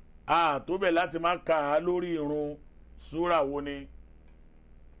tó bẹ̀ láti máa kà á lórí irun. Súrà wo ni?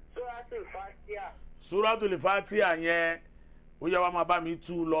 Suratul Fatiha. Suratul Fatiha yẹn ó yẹ wá máa bá mi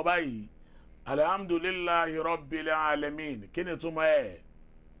tú lọ báyìí. Alhamdulillahi rabbil alamin. Kí ni túmọ̀ ẹ̀?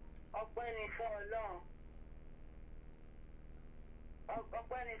 Ọpẹ́ ni fún Ọlọ́run.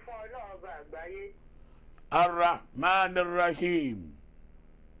 Ọpẹ́ ni fún Ọlọ́run ọba àgbáyé. Ar-Rahmanir Rahim.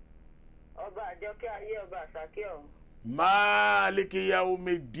 Ọba àjọkẹ́ ayé, ọba àsàkẹ́ ọ̀run. Maliki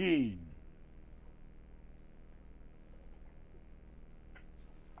Yawmiddin.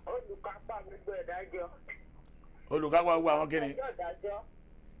 Olùkápá gbogbo ìdájọ́. Olùkápá gbogbo àwọn kíni? Ọjọ́ ìdájọ́.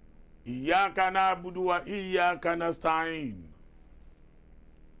 Iyyaka na'budu wa iyyaka nasta'in.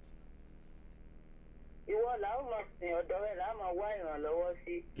 Ìwọ làwọn máa ẹ̀sìn ọ̀dọ́ rẹ̀ la máa wá ìrànlọ́wọ́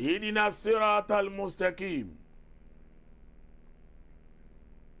sí. ihdina siratal mustaqim.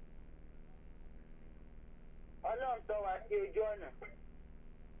 Ọlọ́run tọ́ wa sí ojú ọ̀nà.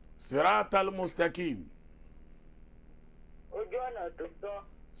 siratal mustaqim. Ojú ọ̀nà tó tọ́.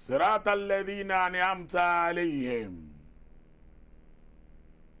 siratal ladhina an'amta alayhim.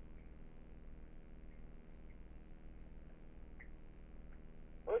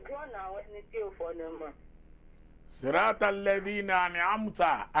 Ojú ọ̀nà àwọn ẹni tí ò fọ̀nà mọ̀. siratal ladhina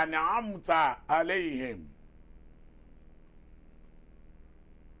an'amta alayhim.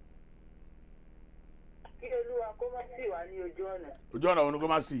 Kí Olúwa kó má sì wá ní ojú ọ̀nà. ojú ọ̀nà wọn ni kò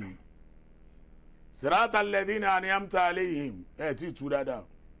má sí i. siratal ladhina an'amta alayhim. ẹ tí ì tú dáadáa.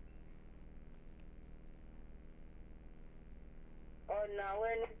 Ọ̀nà àwọn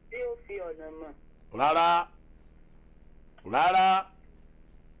ẹni tí ò fi ọ̀nà mọ̀.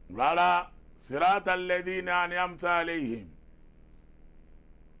 rárá siratal ladhina an'amta alayhim.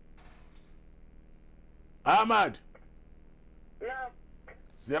 Ahmad. Náà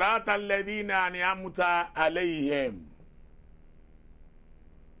siratal ladhina an'amta alayhim.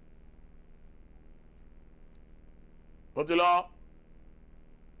 ó ti lọ.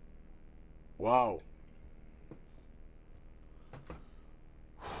 Wow.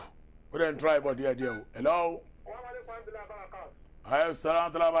 ó dẹ̀ ń try bọ̀ díẹ̀díẹ̀ o. Hello. ayé sàlámù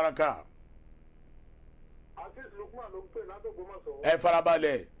tàlá baraka. ẹ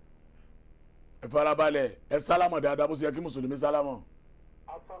farabalẹ̀ ẹ sálámọ̀ dáadáa bó ṣe yẹ kí mùsùlùmí sálámọ̀.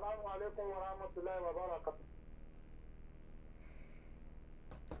 Assalamu alaikum wa rahmatullahi wa barakatuh.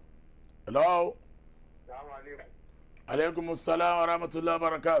 Hello. Assalamu alaikum. Alaikum salam wa rahmatullahi wa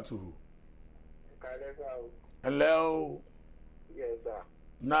barakatuhu. Hello. Yes, sir.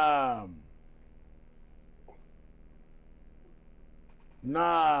 Naam.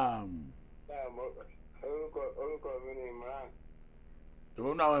 Orúkọ mi ni Imran.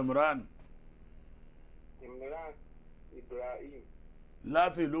 ìwọ náà Imran. Imran Ibrahim.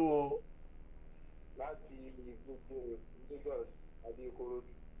 láti ìlú wo. Láti gbogbo Lagos àti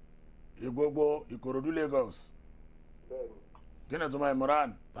Ìkòròdú. Ìgbogbo Ìkòròdú Lagos. Bẹ́ẹ̀ni. kí ni ìtumọ̀ Imran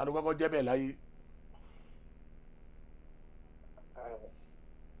tàbí kọ́kọ́ jẹ́ bẹ́ẹ̀ láyé.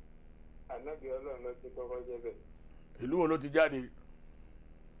 Ànábì Ọlọ́run ló ti kọ́kọ́ jẹ́ bẹ́ẹ̀. ìlú wo ló ti jáde.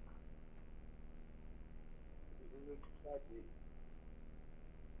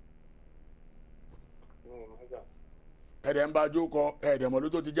 ẹ̀dẹ̀ ń bá jókòó ẹ̀dẹ̀ mọ̀lú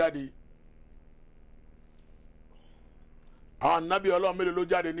tó ti jáde. àwọn ànábì Ọlọ́run mélòó ló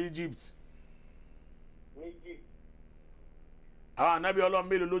jáde ní Egypt. àwọn ànábì Ọlọ́run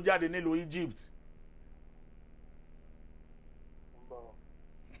mélòó ló jáde nílùú Egypt.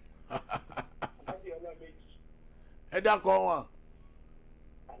 ẹ dákọ̀ wọn.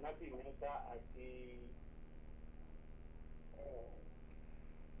 Ànábì Mùsá àti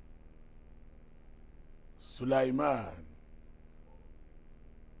Sulaiman.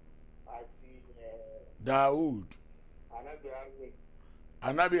 àti Daoud. Ànábì Harun.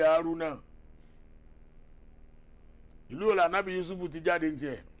 Ànábì Haruna. ìlú wo la ànábì Yusufu ti jáde ń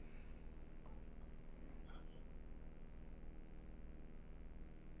tiẹ̀.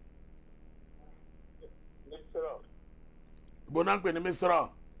 Mísírà. ibo náà ń pè ní Misra.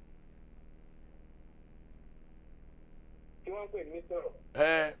 Tí wọ́n ń pè ní Mísírà.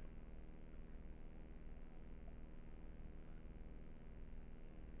 ẹ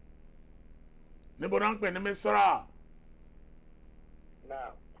níbo náà ń pè ní Misra.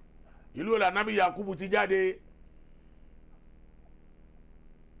 Náà. ìlú wo la ànábì Yakubu ti jáde.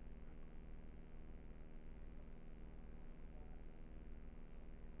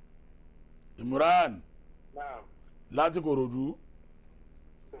 Imran Náà. láti Kòròdú.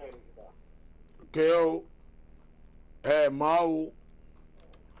 Bẹ́ẹ̀ni sà. kẹ́ o ẹ máa o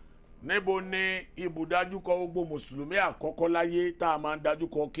níbo ni ibùdájúkọ gbogbo mùsùlùmí àkọ́kọ́ láyé tá a máa ń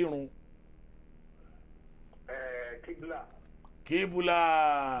dájúkọ kírun. Kíbla.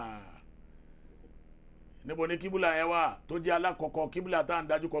 kíbùlà níbo ni kíbùlà yẹn wà tó jẹ́ alákọ̀ọ́kọ́ kíbùlà tá à ń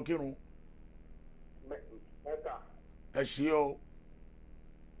dájúkọ kírun. Mẹ́ta. ẹ ṣí o.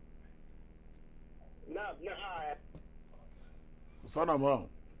 Náà. sọ́nà mọ́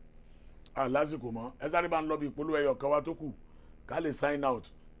lásìkò mọ́ ẹ sáré bá ń lọ bí ìpolówó ẹyọ kan wá tó kù ká lè sign out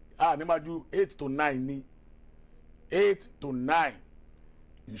ní máa ju 8 to 9 ní 8 to 9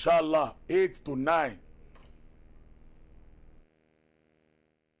 inshallah 8 to 9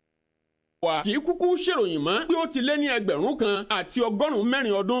 wa kì í kúkú ṣèròyìn mọ́ bí ó ti lé ní ẹgbẹ̀rún kan àti ọgọ́rùn-ún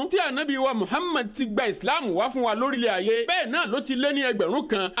mẹ́rin ọdún tí ànábì wa Muhammad ti gba Islam wá fún wa lórílẹ̀ ayé bẹ́ẹ̀ náà ló ti lé ní ẹgbẹ̀rún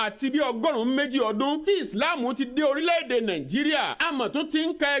kan àti bí ọgọ́rùn-ún méjì ọdún tí Islam ti dé orílẹ̀-èdè Nàìjíríà àmọ́ tó ti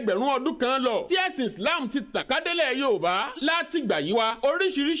ń ka ẹgbẹ̀rún ọdún kan lọ tí ẹ̀sìn Islam ti tàkádélẹ̀ Yorùbá látìgbà yìí wá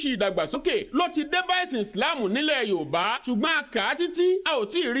oríṣiríṣi ìdàgbàsókè ló ti dé bá ẹ̀sìn Islam nílẹ̀ Yorùbá ṣùgbọ́n a kà á títí a ò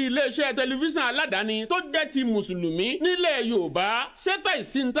tí ì rí iléeṣẹ́ tẹlifíṣàn aládàáni tó jẹ́ ti mùsùlùmí nílẹ̀ Yorùbá ṣẹ́tà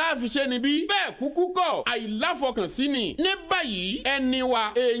ìsìntà fi ṣe níbí bẹ́ẹ̀ kúkú kọ̀ àìláfọkànsí ni ní báyìí ẹni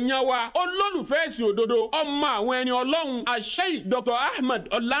wa èèyàn wa olólùfẹ́ ẹ̀sìn òdodo ọmọ àwọn ẹni Ọlọ́run Sheikh Dr. Ahmed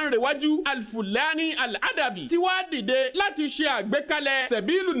Ọlánrewájú Al-Fulani Al-Adabi tí wàá dìde láti ṣe àgbékalẹ̀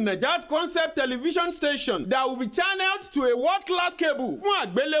Sebilu Nnajat concept television station that will be channeled to a world-class cable fún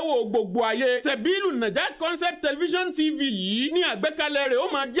àgbéléwò gbogbo ayé. Sebilu Nnajat concept television TV yìí ní àgbékalẹ̀ rẹ̀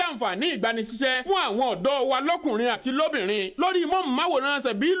ó máa jẹ́ àǹfààní ìgbanisíṣẹ́ fún àwọn ọ̀dọ́ wa lọ́kùnrin àti lóbìnrin. Lórí móhùnmáwòrán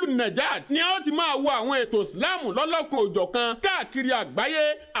Sebilu Nnajat ni a ó ti máa wo àwọn ètò ìsìláàmù lọ́lọ́kan òjọ̀kan káàkiri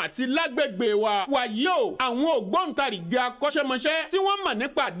àgbáyé àti lágbègbè wa. Wàyí o àwọn ògbóǹtarìgì akọ́ṣẹ́mọṣẹ́ tí wọ́n mọ̀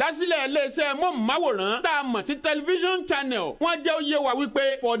nípa àdásílẹ̀ iléeṣẹ́ móhùnmáwòrán tá a mọ̀ sí television channel wọ́n jẹ́ ó yé wa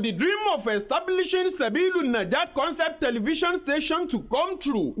wípé for the dream of establishing Sebilu Nnajat concept television station to come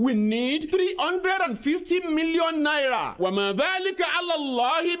true we need 350 million naira. Wa ma dhalika ala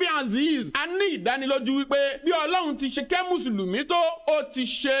Allahi bi aziz. A ní ìdánilójú wípé bí Ọlọ́run ti ṣe kẹ́ mùsùlùmí tó ó ti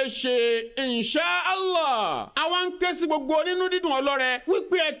ṣe é ṣe insha Allah. Àwọn ń ké sí gbogbo onínú dídùn ọlọ́rẹ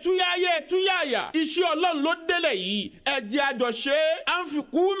wípé ẹ̀túyáyà iṣẹ́ Ọlọ́run ló délẹ̀ yìí ẹ jẹ́ a jọ ṣe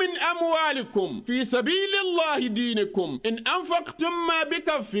anfiqu min amwalikum fi sabilillahi dinikum in anfaqtum ma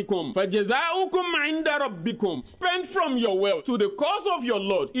bikaffikum fajaza'ukum 'inda rabbikum. Spend from your wealth to the cause of your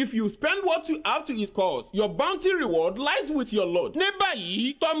Lord. If you spend what you have to his cause, your bounty reward lies with your Lord. Ní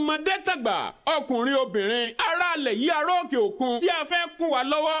báyìí tọmọdé tàgbà ọkùnrin obìnrin ará ilẹ̀ yìí ará òkè òkun tí a fẹ́ kún wa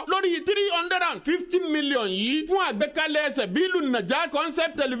lọ́wọ́ lórí 350 million yìí fún àgbékalẹ̀ Sebilu Nnajat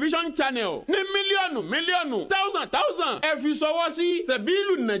concept television channel ní mílíọ̀nù thousand ẹ fi ṣọwọ́ sí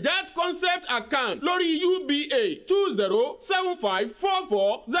Sebilu Nnajat concept account lórí UBA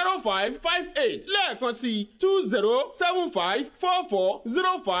 2075440558 lẹ́ẹ̀kan sí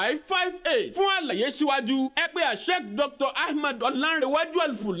 2075440558 fún àlàyé síwájú ẹ pè Sheikh Dr. Ahmed Ọlánrewájú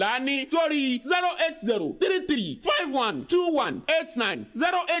Al-Fulani sórí 08033512189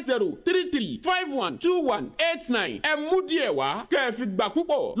 08033512189 ẹ mú díẹ̀ wá kẹ́ ẹ fi gbà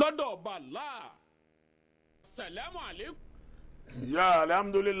púpọ̀ lọ́dọ̀ ọba Allah. Salamu alaikum. Ya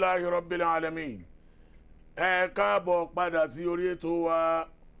alhamdulillahi rabbil alamin. Ẹ káàbọ̀ padà sí orí ètò wa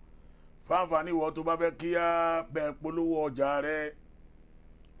fáǹfààní ìwọ tó bá fẹ́ kí a bẹ̀ polówó ọjà rẹ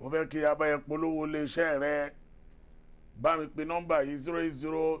ó fẹ́ kí a bẹ̀ polówó iléeṣẹ́ rẹ bá mi pe nọ́mbà yìí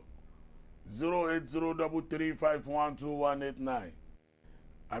 0800803351289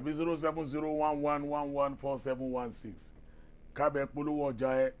 àbí 07011114716 ká bẹ̀ polówó ọjà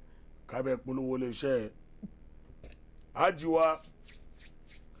ẹ ká bẹ̀ polówó iléeṣẹ́ ẹ. Ajiwa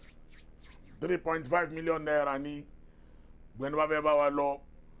 3.5 million naira ní gbẹ̀ni bá fẹ́ bá wa lọ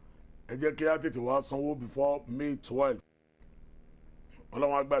ẹ jẹ́ kí á tètè wá sanwó before May 12.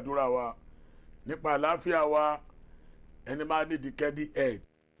 Ọlọ́run á gbàdúrà wa nípa àlàáfíà wa ẹni máa ní dikẹ́dí head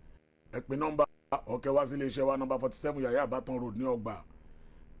ẹ pè nọ́mbà ọ̀kẹ́ wá sí iléeṣẹ́ wa nọ́mbà 47 Yàyà Àbátan road ní ọgbà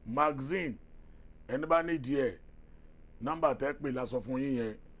magazine ẹni bá ní díẹ̀ nọ́mbà tẹ́ pè lásọ fún yín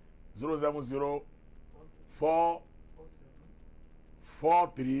yẹn 070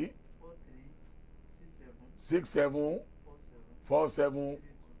 443 67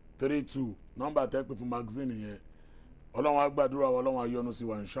 4732 nọ́mbà tẹ́ pè fún magazine yẹn. Ọlọ́run á gbàdúrà wa Ọlọ́run á yọ́nú sí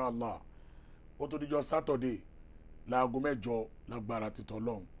wa inshallah. Ó tó díjọ́ Saturday láago 8 lágbára títọ́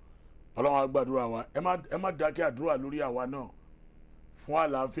Ọlọ́run. Ọlọ́run á gbàdúrà wa ẹ má dákẹ́ àdúrà lórí àwa náà fún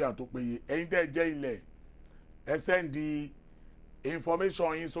àlàáfíà tó péye. Ẹ̀yin tẹ́ jẹ́ ilẹ̀ ẹ sẹ́ndì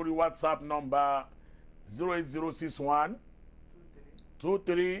information yín sórí WhatsApp number 08061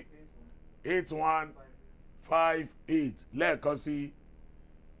 23 8158 lẹ́ẹ̀kan sí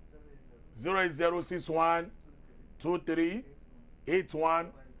 08061 23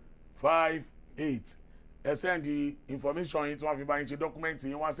 8158 ẹ sẹ́ndì information yín tí wọ́n fi bá yín ṣe dọ́kúmẹ́ǹtì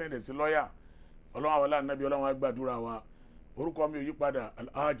yín wọ́n sẹ́ndì sí lọ́ọ̀yà. Ọlọ́run àwọn aláàbí Ọlọ́run á gbàdúrà wa. Orúkọ mi ò yí padà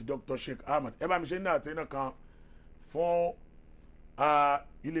Alhaji Dr. Sheikh Ahmed ẹ bá mi ṣe ní àtẹnà kan fún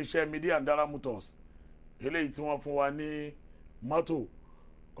iléeṣẹ́ Media and Dara Motors eléyìí tí wọ́n fún wa ní mọ́tò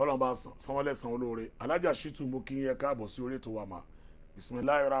kọ́lọ́mbà sanwó-lẹ́sàn olóore. Alájà Shitu mo kí yẹ káàbọ̀ sí orí ètò wa mà.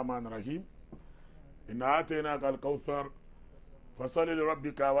 Bismillahir Rahmanir Rahim. Inna atainaka al-Kawthar fasalli li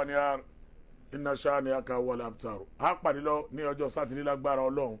rabbika wanhar inna shani'aka huwal abtar. A pàdé lọ ní ọjọ́ Sátidé lágbára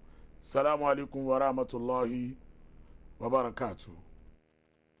Ọlọ́run. Salamu alaykum wa rahmatulahi wa barakatuh.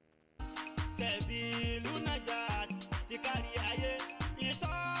 Sebilu Nnajat ti kárí ayé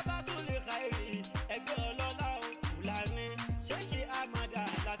Isabatul Khairi ẹgbẹ́ ọlọ́lá Fúlàní Sheikh Amada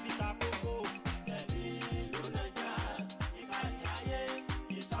la fi ta kókó. Sebilu Nnajat ti kárí ayé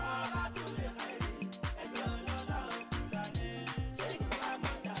Isabatul Khairi ẹgbẹ́ ọlọ́lá Fúlàní Sheikh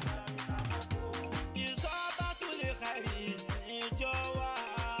Amada la fi ta kókó. Isabatul Khairi níjọ wa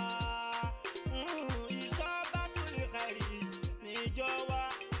Isabatul Khairi níjọ wa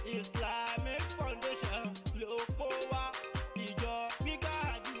Islamic Foundation ló kó wa ìjọ gbígbà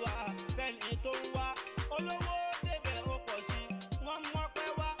àdúrà fẹ́ni tó ń wá olówó débẹ̀ ó pọ̀ sí wọ́n mọ́pẹ́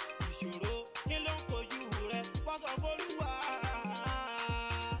wá ìṣòro kí ló ń kojú rẹ̀ wá sọ fólúwa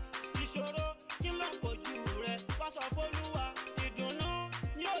ìṣòro kí ló ń kojú rẹ̀ wá sọ fólúwa ìdùnnú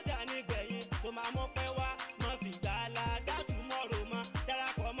yóò dà nígbẹ̀yìn tó máa mọ́pẹ́ wá mọ́ fìgbà aládàtú mọ́rò mọ́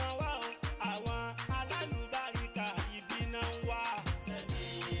darapọ̀ mọ́ wá o àwọn alálùbáríkà ìbí náà ń wá.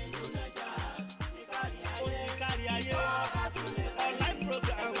 Sebilu Nnajat ti kárí ayé online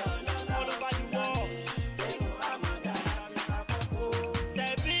program all over the world.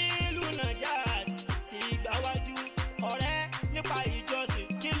 Sebilu Nnajat ti gbáwájú ọ̀rẹ́ nípa ìjọsìn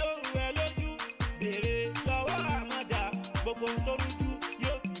kí ló ń rẹ lójú béèrè lọ́wọ́ Amada gbogbo tó rújú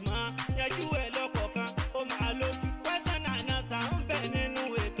yóò fi mọ́ yanjú ẹ̀ lọ́kọ̀ọ̀kan ó máa lójú question and answer ń bẹ nínú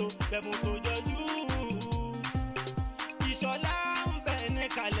ètò bẹ̀bùn tó jọjú ìṣọ̀lá ń bẹ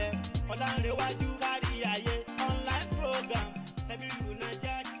níkàlẹ̀ ọ̀làǹrẹ̀wájú kárí ayé online program Sebilu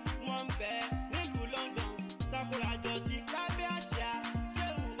Nnajat wọ́n ń bẹ nílùú London takora jọ sí lábẹ́ àṣà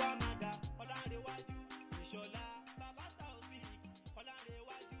Sheikh Amada ọ̀làǹrẹ̀wájú ìṣọ̀lá.